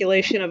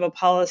articulation of a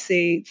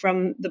policy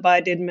from the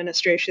Biden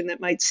administration that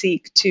might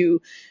seek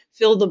to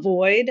fill the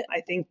void.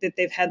 I think that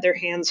they've had their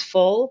hands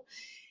full.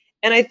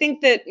 And I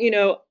think that,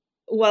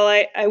 while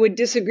I would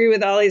disagree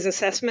with Ali's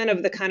assessment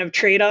of the kind of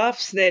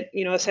trade-offs that,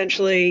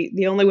 essentially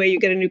the only way you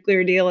get a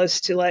nuclear deal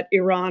is to let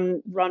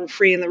Iran run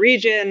free in the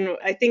region,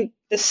 I think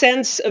the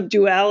sense of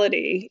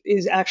duality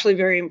is actually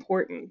very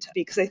important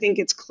because I think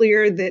it's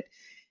clear that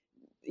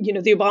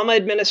the Obama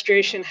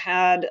administration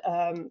had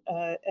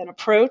an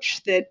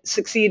approach that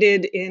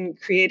succeeded in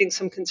creating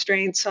some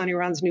constraints on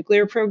Iran's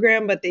nuclear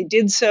program, but they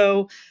did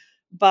so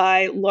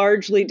by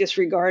largely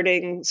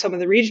disregarding some of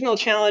the regional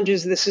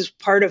challenges. This is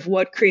part of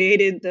what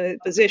created the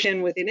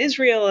position within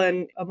Israel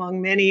and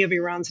among many of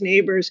Iran's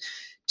neighbors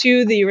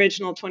to the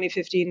original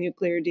 2015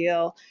 nuclear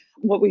deal.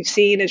 What we've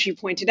seen, as you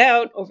pointed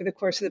out, over the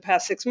course of the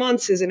past 6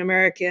 months is an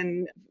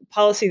American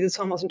policy that's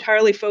almost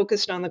entirely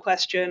focused on the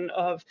question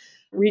of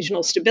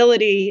regional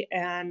stability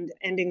and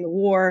ending the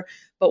war,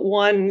 but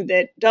one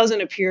that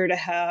doesn't appear to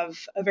have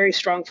a very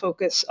strong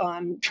focus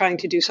on trying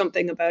to do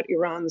something about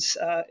Iran's,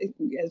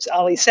 as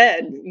Ali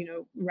said,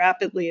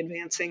 rapidly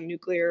advancing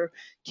nuclear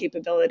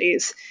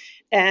capabilities.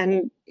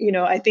 And,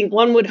 I think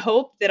one would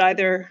hope that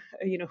either,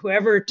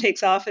 whoever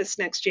takes office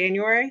next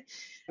January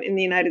in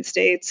the United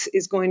States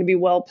is going to be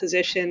well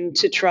positioned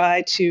to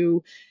try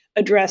to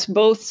address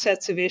both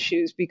sets of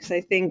issues, because I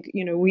think,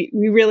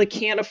 we really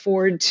can't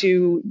afford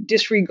to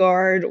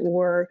disregard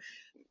or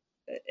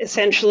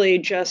essentially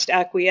just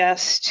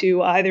acquiesce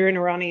to either an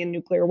Iranian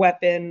nuclear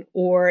weapon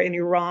or an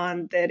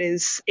Iran that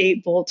is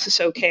able to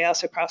sow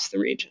chaos across the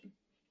region.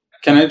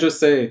 Can I just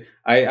say,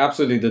 I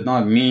absolutely did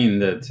not mean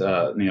that,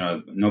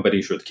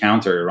 nobody should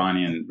counter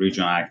Iranian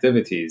regional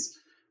activities.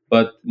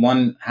 But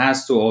one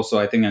has to also,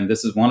 I think, and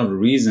this is one of the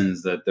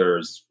reasons that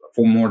there's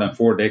for more than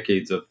 4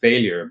 decades of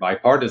failure,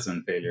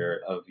 bipartisan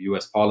failure of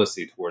U.S.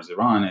 policy towards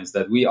Iran, is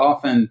that we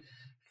often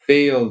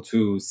fail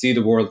to see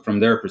the world from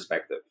their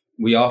perspective.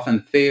 We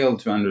often fail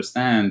to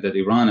understand that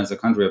Iran, as a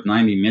country of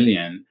 90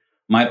 million,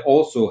 might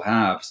also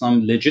have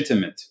some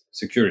legitimate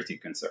security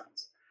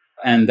concerns,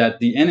 and that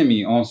the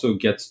enemy also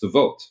gets to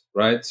vote,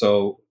 right?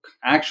 So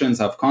actions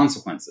have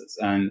consequences.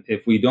 And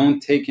if we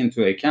don't take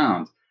into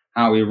account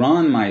how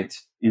Iran might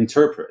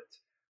interpret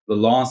the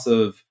loss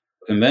of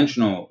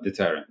conventional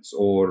deterrence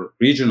or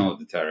regional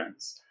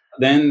deterrence,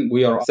 then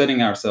we are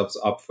setting ourselves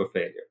up for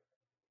failure.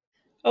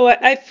 Oh,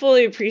 I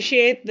fully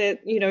appreciate that,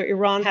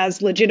 Iran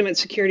has legitimate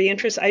security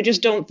interests. I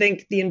just don't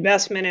think the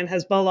investment in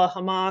Hezbollah,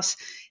 Hamas,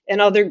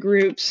 and other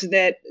groups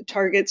that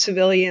target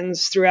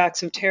civilians through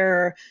acts of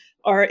terror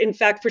are in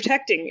fact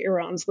protecting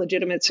Iran's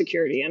legitimate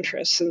security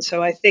interests. And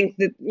so I think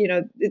that,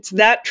 it's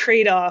that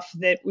trade-off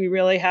that we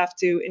really have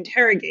to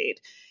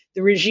interrogate.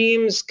 The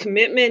regime's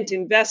commitment,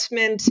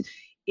 investment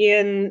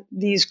in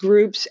these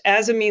groups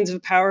as a means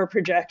of power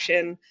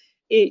projection,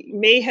 it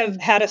may have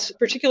had a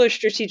particular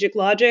strategic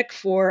logic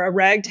for a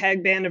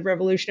ragtag band of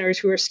revolutionaries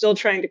who are still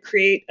trying to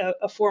create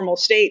a formal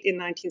state in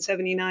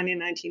 1979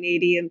 and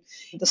 1980 and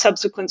the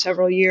subsequent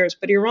several years.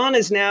 But Iran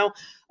is now,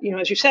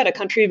 as you said, a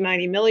country of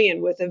 90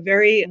 million with a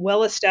very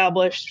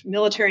well-established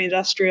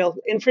military-industrial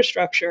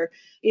infrastructure.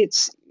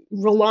 Its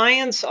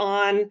reliance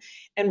on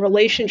and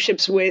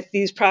relationships with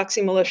these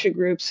proxy militia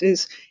groups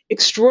is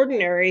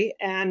extraordinary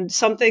and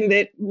something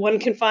that one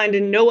can find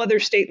in no other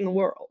state in the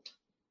world.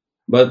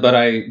 But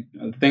I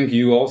think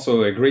you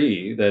also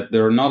agree that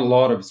there are not a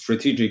lot of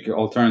strategic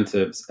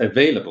alternatives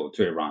available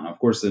to Iran. Of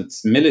course,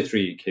 its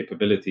military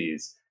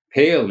capabilities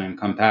pale in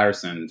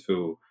comparison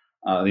to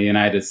the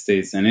United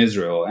States and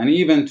Israel, and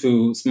even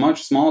to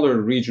much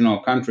smaller regional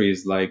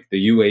countries like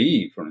the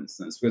UAE, for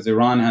instance, because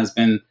Iran has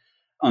been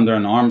under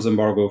an arms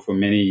embargo for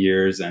many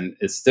years, and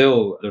it's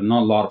still, there are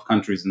not a lot of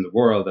countries in the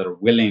world that are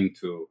willing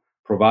to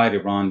provide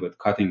Iran with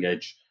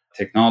cutting-edge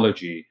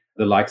technology,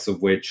 the likes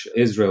of which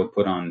Israel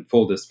put on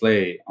full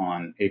display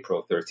on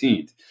April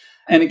 13th.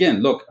 And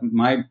again, look,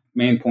 my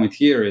main point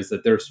here is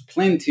that there's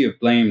plenty of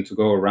blame to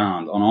go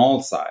around on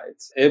all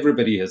sides.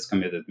 Everybody has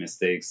committed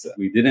mistakes.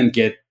 We didn't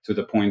get to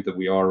the point that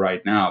we are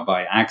right now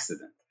by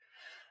accident.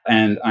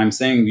 And I'm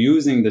saying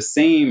using the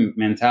same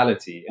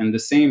mentality and the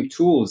same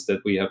tools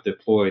that we have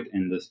deployed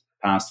in the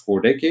past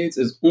 4 decades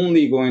is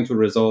only going to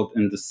result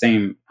in the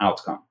same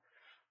outcome.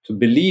 To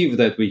believe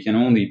that we can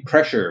only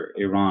pressure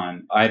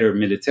Iran, either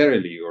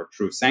militarily or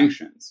through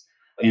sanctions,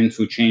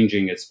 into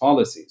changing its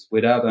policies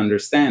without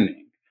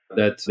understanding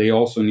that they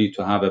also need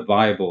to have a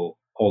viable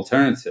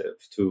alternative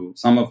to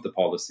some of the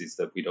policies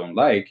that we don't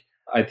like,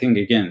 I think,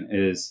 again,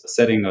 is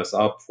setting us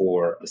up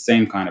for the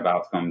same kind of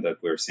outcome that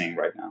we're seeing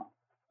right now.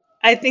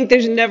 I think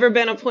there's never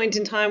been a point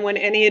in time when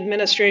any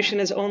administration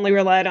has only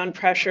relied on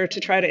pressure to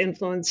try to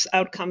influence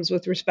outcomes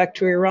with respect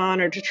to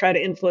Iran or to try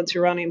to influence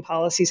Iranian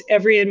policies.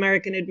 Every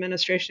American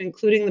administration,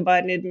 including the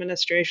Biden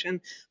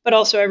administration, but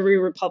also every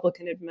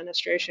Republican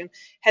administration,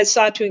 has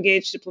sought to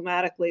engage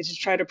diplomatically to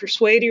try to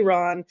persuade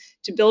Iran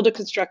to build a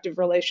constructive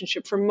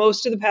relationship. For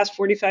most of the past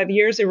 45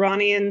 years,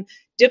 Iranian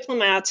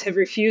diplomats have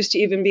refused to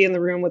even be in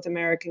the room with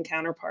American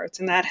counterparts.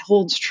 And that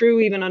holds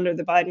true even under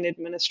the Biden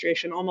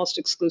administration almost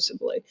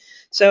exclusively.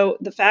 So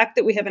the fact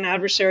that we have an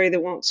adversary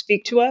that won't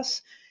speak to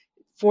us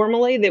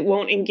formally, that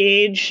won't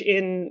engage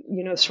in,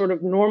 sort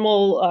of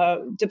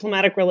normal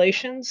diplomatic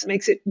relations,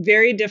 makes it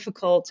very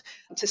difficult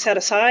to set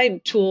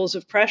aside tools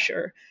of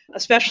pressure,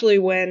 especially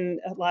when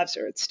lives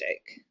are at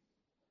stake.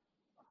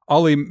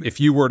 Ali,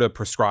 if you were to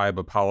prescribe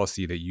a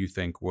policy that you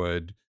think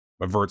would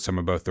avert some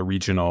of both the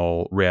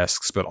regional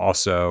risks, but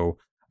also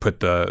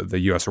put the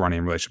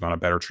U.S.-Iranian relationship on a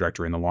better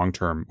trajectory in the long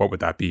term, what would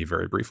that be,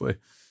 very briefly?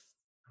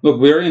 Look,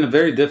 we're in a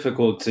very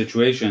difficult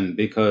situation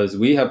because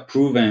we have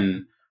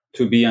proven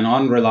to be an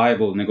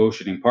unreliable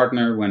negotiating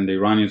partner when the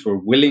Iranians were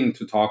willing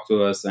to talk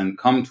to us and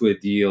come to a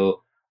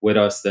deal with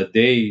us that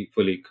they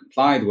fully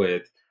complied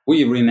with.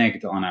 We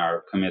reneged on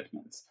our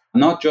commitments.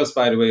 Not just,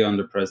 by the way,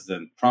 under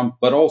President Trump,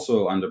 but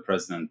also under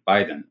President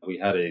Biden. We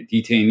had a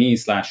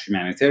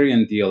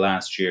detainee/humanitarian deal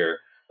last year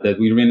that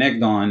we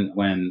reneged on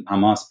when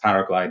Hamas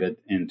paraglided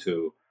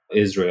into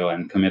Israel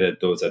and committed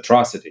those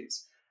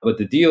atrocities. But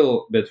the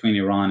deal between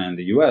Iran and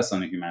the US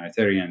on a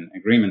humanitarian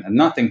agreement had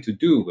nothing to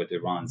do with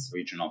Iran's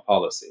regional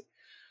policy.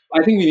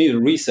 I think we need a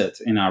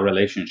reset in our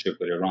relationship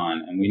with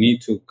Iran, and we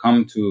need to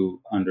come to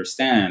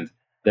understand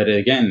that,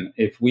 again,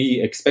 if we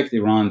expect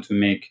Iran to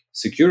make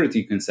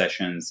security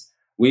concessions,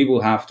 we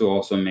will have to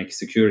also make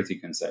security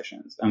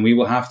concessions. And we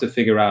will have to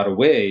figure out a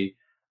way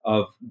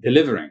of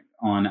delivering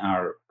on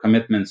our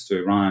commitments to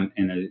Iran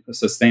in a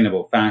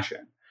sustainable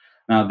fashion.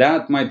 Now,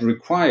 that might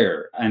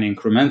require an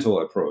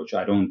incremental approach.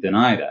 I don't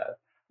deny that.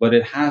 But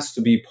it has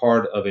to be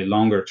part of a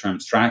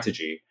longer-term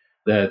strategy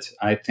that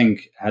I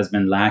think has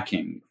been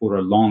lacking for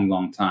a long,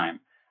 long time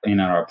in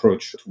our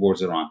approach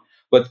towards Iran.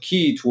 But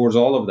key towards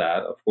all of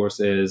that, of course,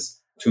 is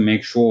to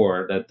make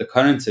sure that the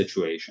current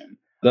situation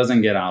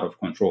doesn't get out of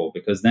control,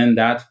 because then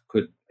that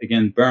could,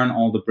 again, burn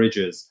all the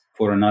bridges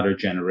for another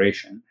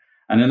generation.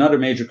 And another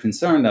major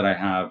concern that I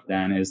have,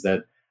 Dan, is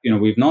that,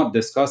 we've not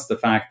discussed the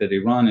fact that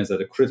Iran is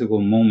at a critical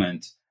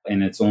moment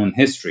in its own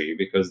history,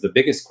 because the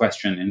biggest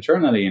question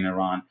internally in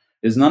Iran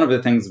is none of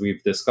the things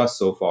we've discussed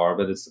so far,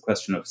 but it's the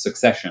question of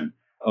succession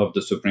of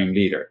the supreme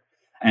leader.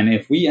 And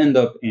if we end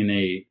up in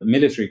a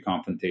military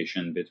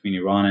confrontation between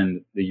Iran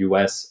and the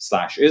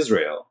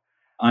US/Israel,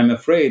 I'm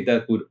afraid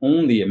that would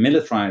only, a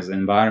militarized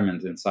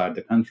environment inside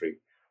the country,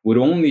 would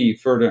only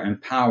further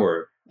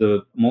empower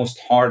the most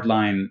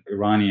hardline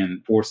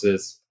Iranian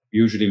forces,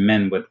 usually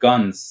men with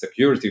guns,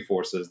 security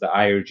forces, the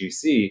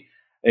IRGC,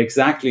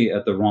 exactly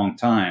at the wrong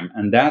time.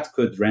 And that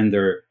could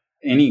render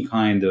any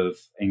kind of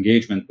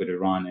engagement with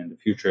Iran in the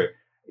future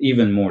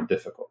even more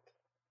difficult.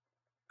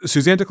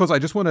 Suzanne, to close, I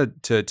just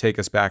wanted to take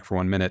us back for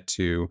 1 minute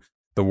to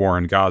the war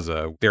in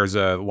Gaza. There's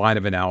a line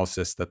of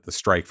analysis that the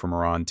strike from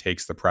Iran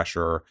takes the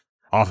pressure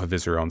off of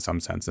Israel in some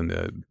sense in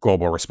the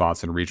global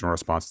response and regional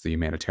response to the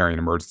humanitarian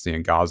emergency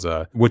in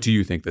Gaza. What do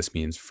you think this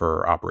means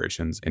for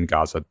operations in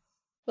Gaza?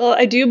 Well,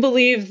 I do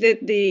believe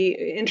that the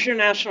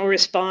international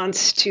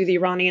response to the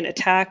Iranian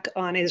attack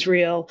on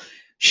Israel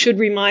should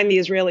remind the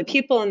Israeli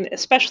people, and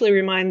especially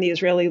remind the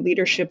Israeli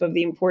leadership, of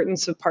the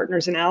importance of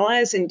partners and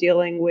allies in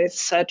dealing with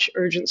such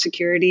urgent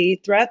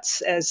security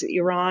threats as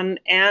Iran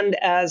and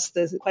as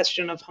the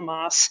question of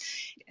Hamas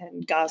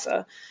and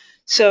Gaza.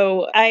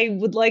 So I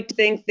would like to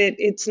think that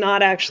it's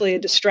not actually a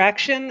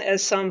distraction,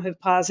 as some have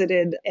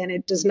posited, and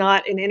it does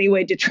not in any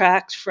way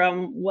detract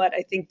from what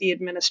I think the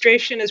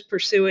administration is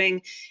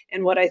pursuing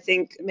and what I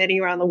think many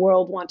around the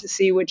world want to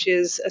see, which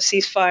is a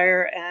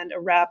ceasefire and a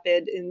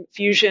rapid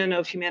infusion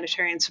of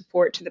humanitarian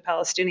support to the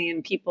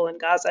Palestinian people in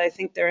Gaza. I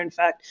think they're, in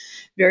fact,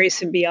 very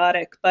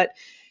symbiotic. But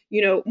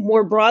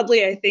more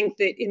broadly, I think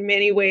that in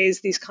many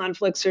ways, these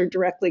conflicts are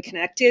directly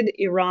connected.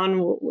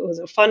 Iran was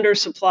a funder,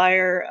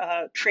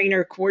 supplier,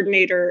 trainer,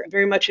 coordinator,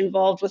 very much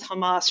involved with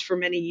Hamas for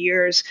many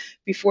years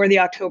before the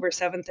October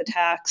 7th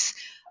attacks.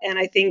 And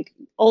I think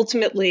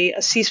ultimately a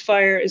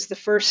ceasefire is the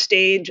first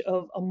stage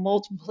of a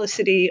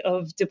multiplicity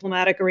of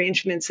diplomatic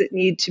arrangements that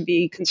need to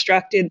be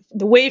constructed,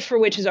 the way for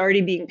which is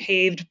already being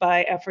paved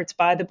by efforts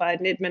by the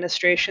Biden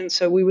administration.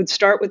 So we would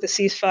start with a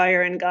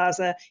ceasefire in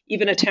Gaza,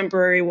 even a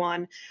temporary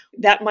one.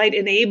 That might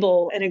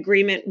enable an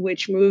agreement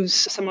which moves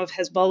some of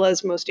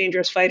Hezbollah's most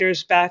dangerous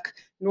fighters back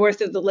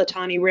north of the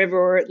Litani River,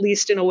 or at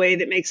least in a way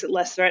that makes it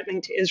less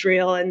threatening to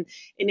Israel and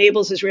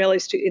enables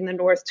Israelis in the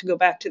north to go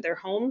back to their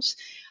homes.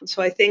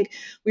 So I think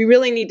we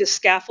really need to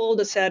scaffold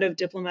a set of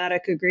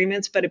diplomatic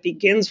agreements, but it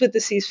begins with the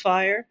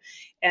ceasefire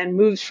and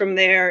moves from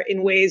there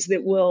in ways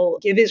that will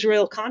give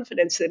Israel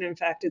confidence that, in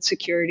fact, its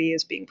security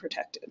is being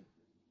protected.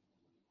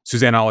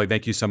 Suzanne, Ali,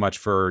 thank you so much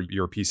for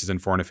your pieces in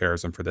Foreign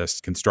Affairs and for this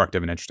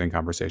constructive and interesting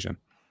conversation.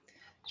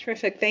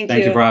 Terrific. Thank you.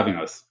 Thank you for having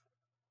us.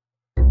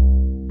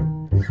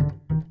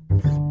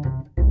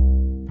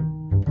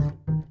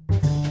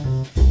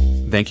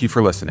 Thank you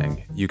for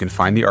listening. You can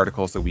find the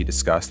articles that we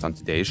discussed on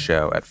today's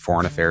show at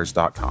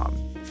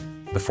foreignaffairs.com.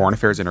 The Foreign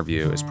Affairs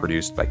interview is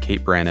produced by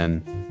Kate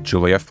Brannon,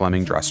 Julia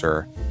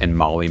Fleming-Dresser, and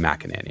Molly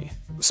McEnany.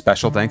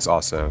 Special thanks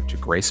also to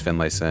Grace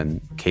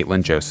Finlayson,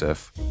 Caitlin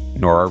Joseph,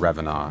 Nora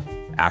Revenaugh,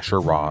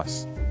 Asher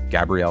Ross,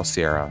 Gabrielle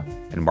Sierra,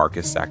 and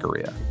Marcus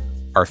Zachariah.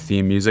 Our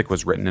theme music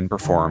was written and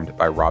performed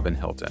by Robin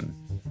Hilton.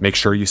 Make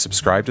sure you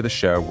subscribe to the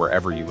show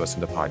wherever you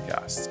listen to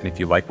podcasts. And if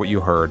you like what you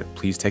heard,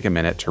 please take a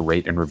minute to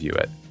rate and review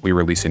it. We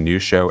release a new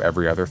show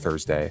every other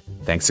Thursday.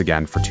 Thanks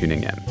again for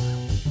tuning in.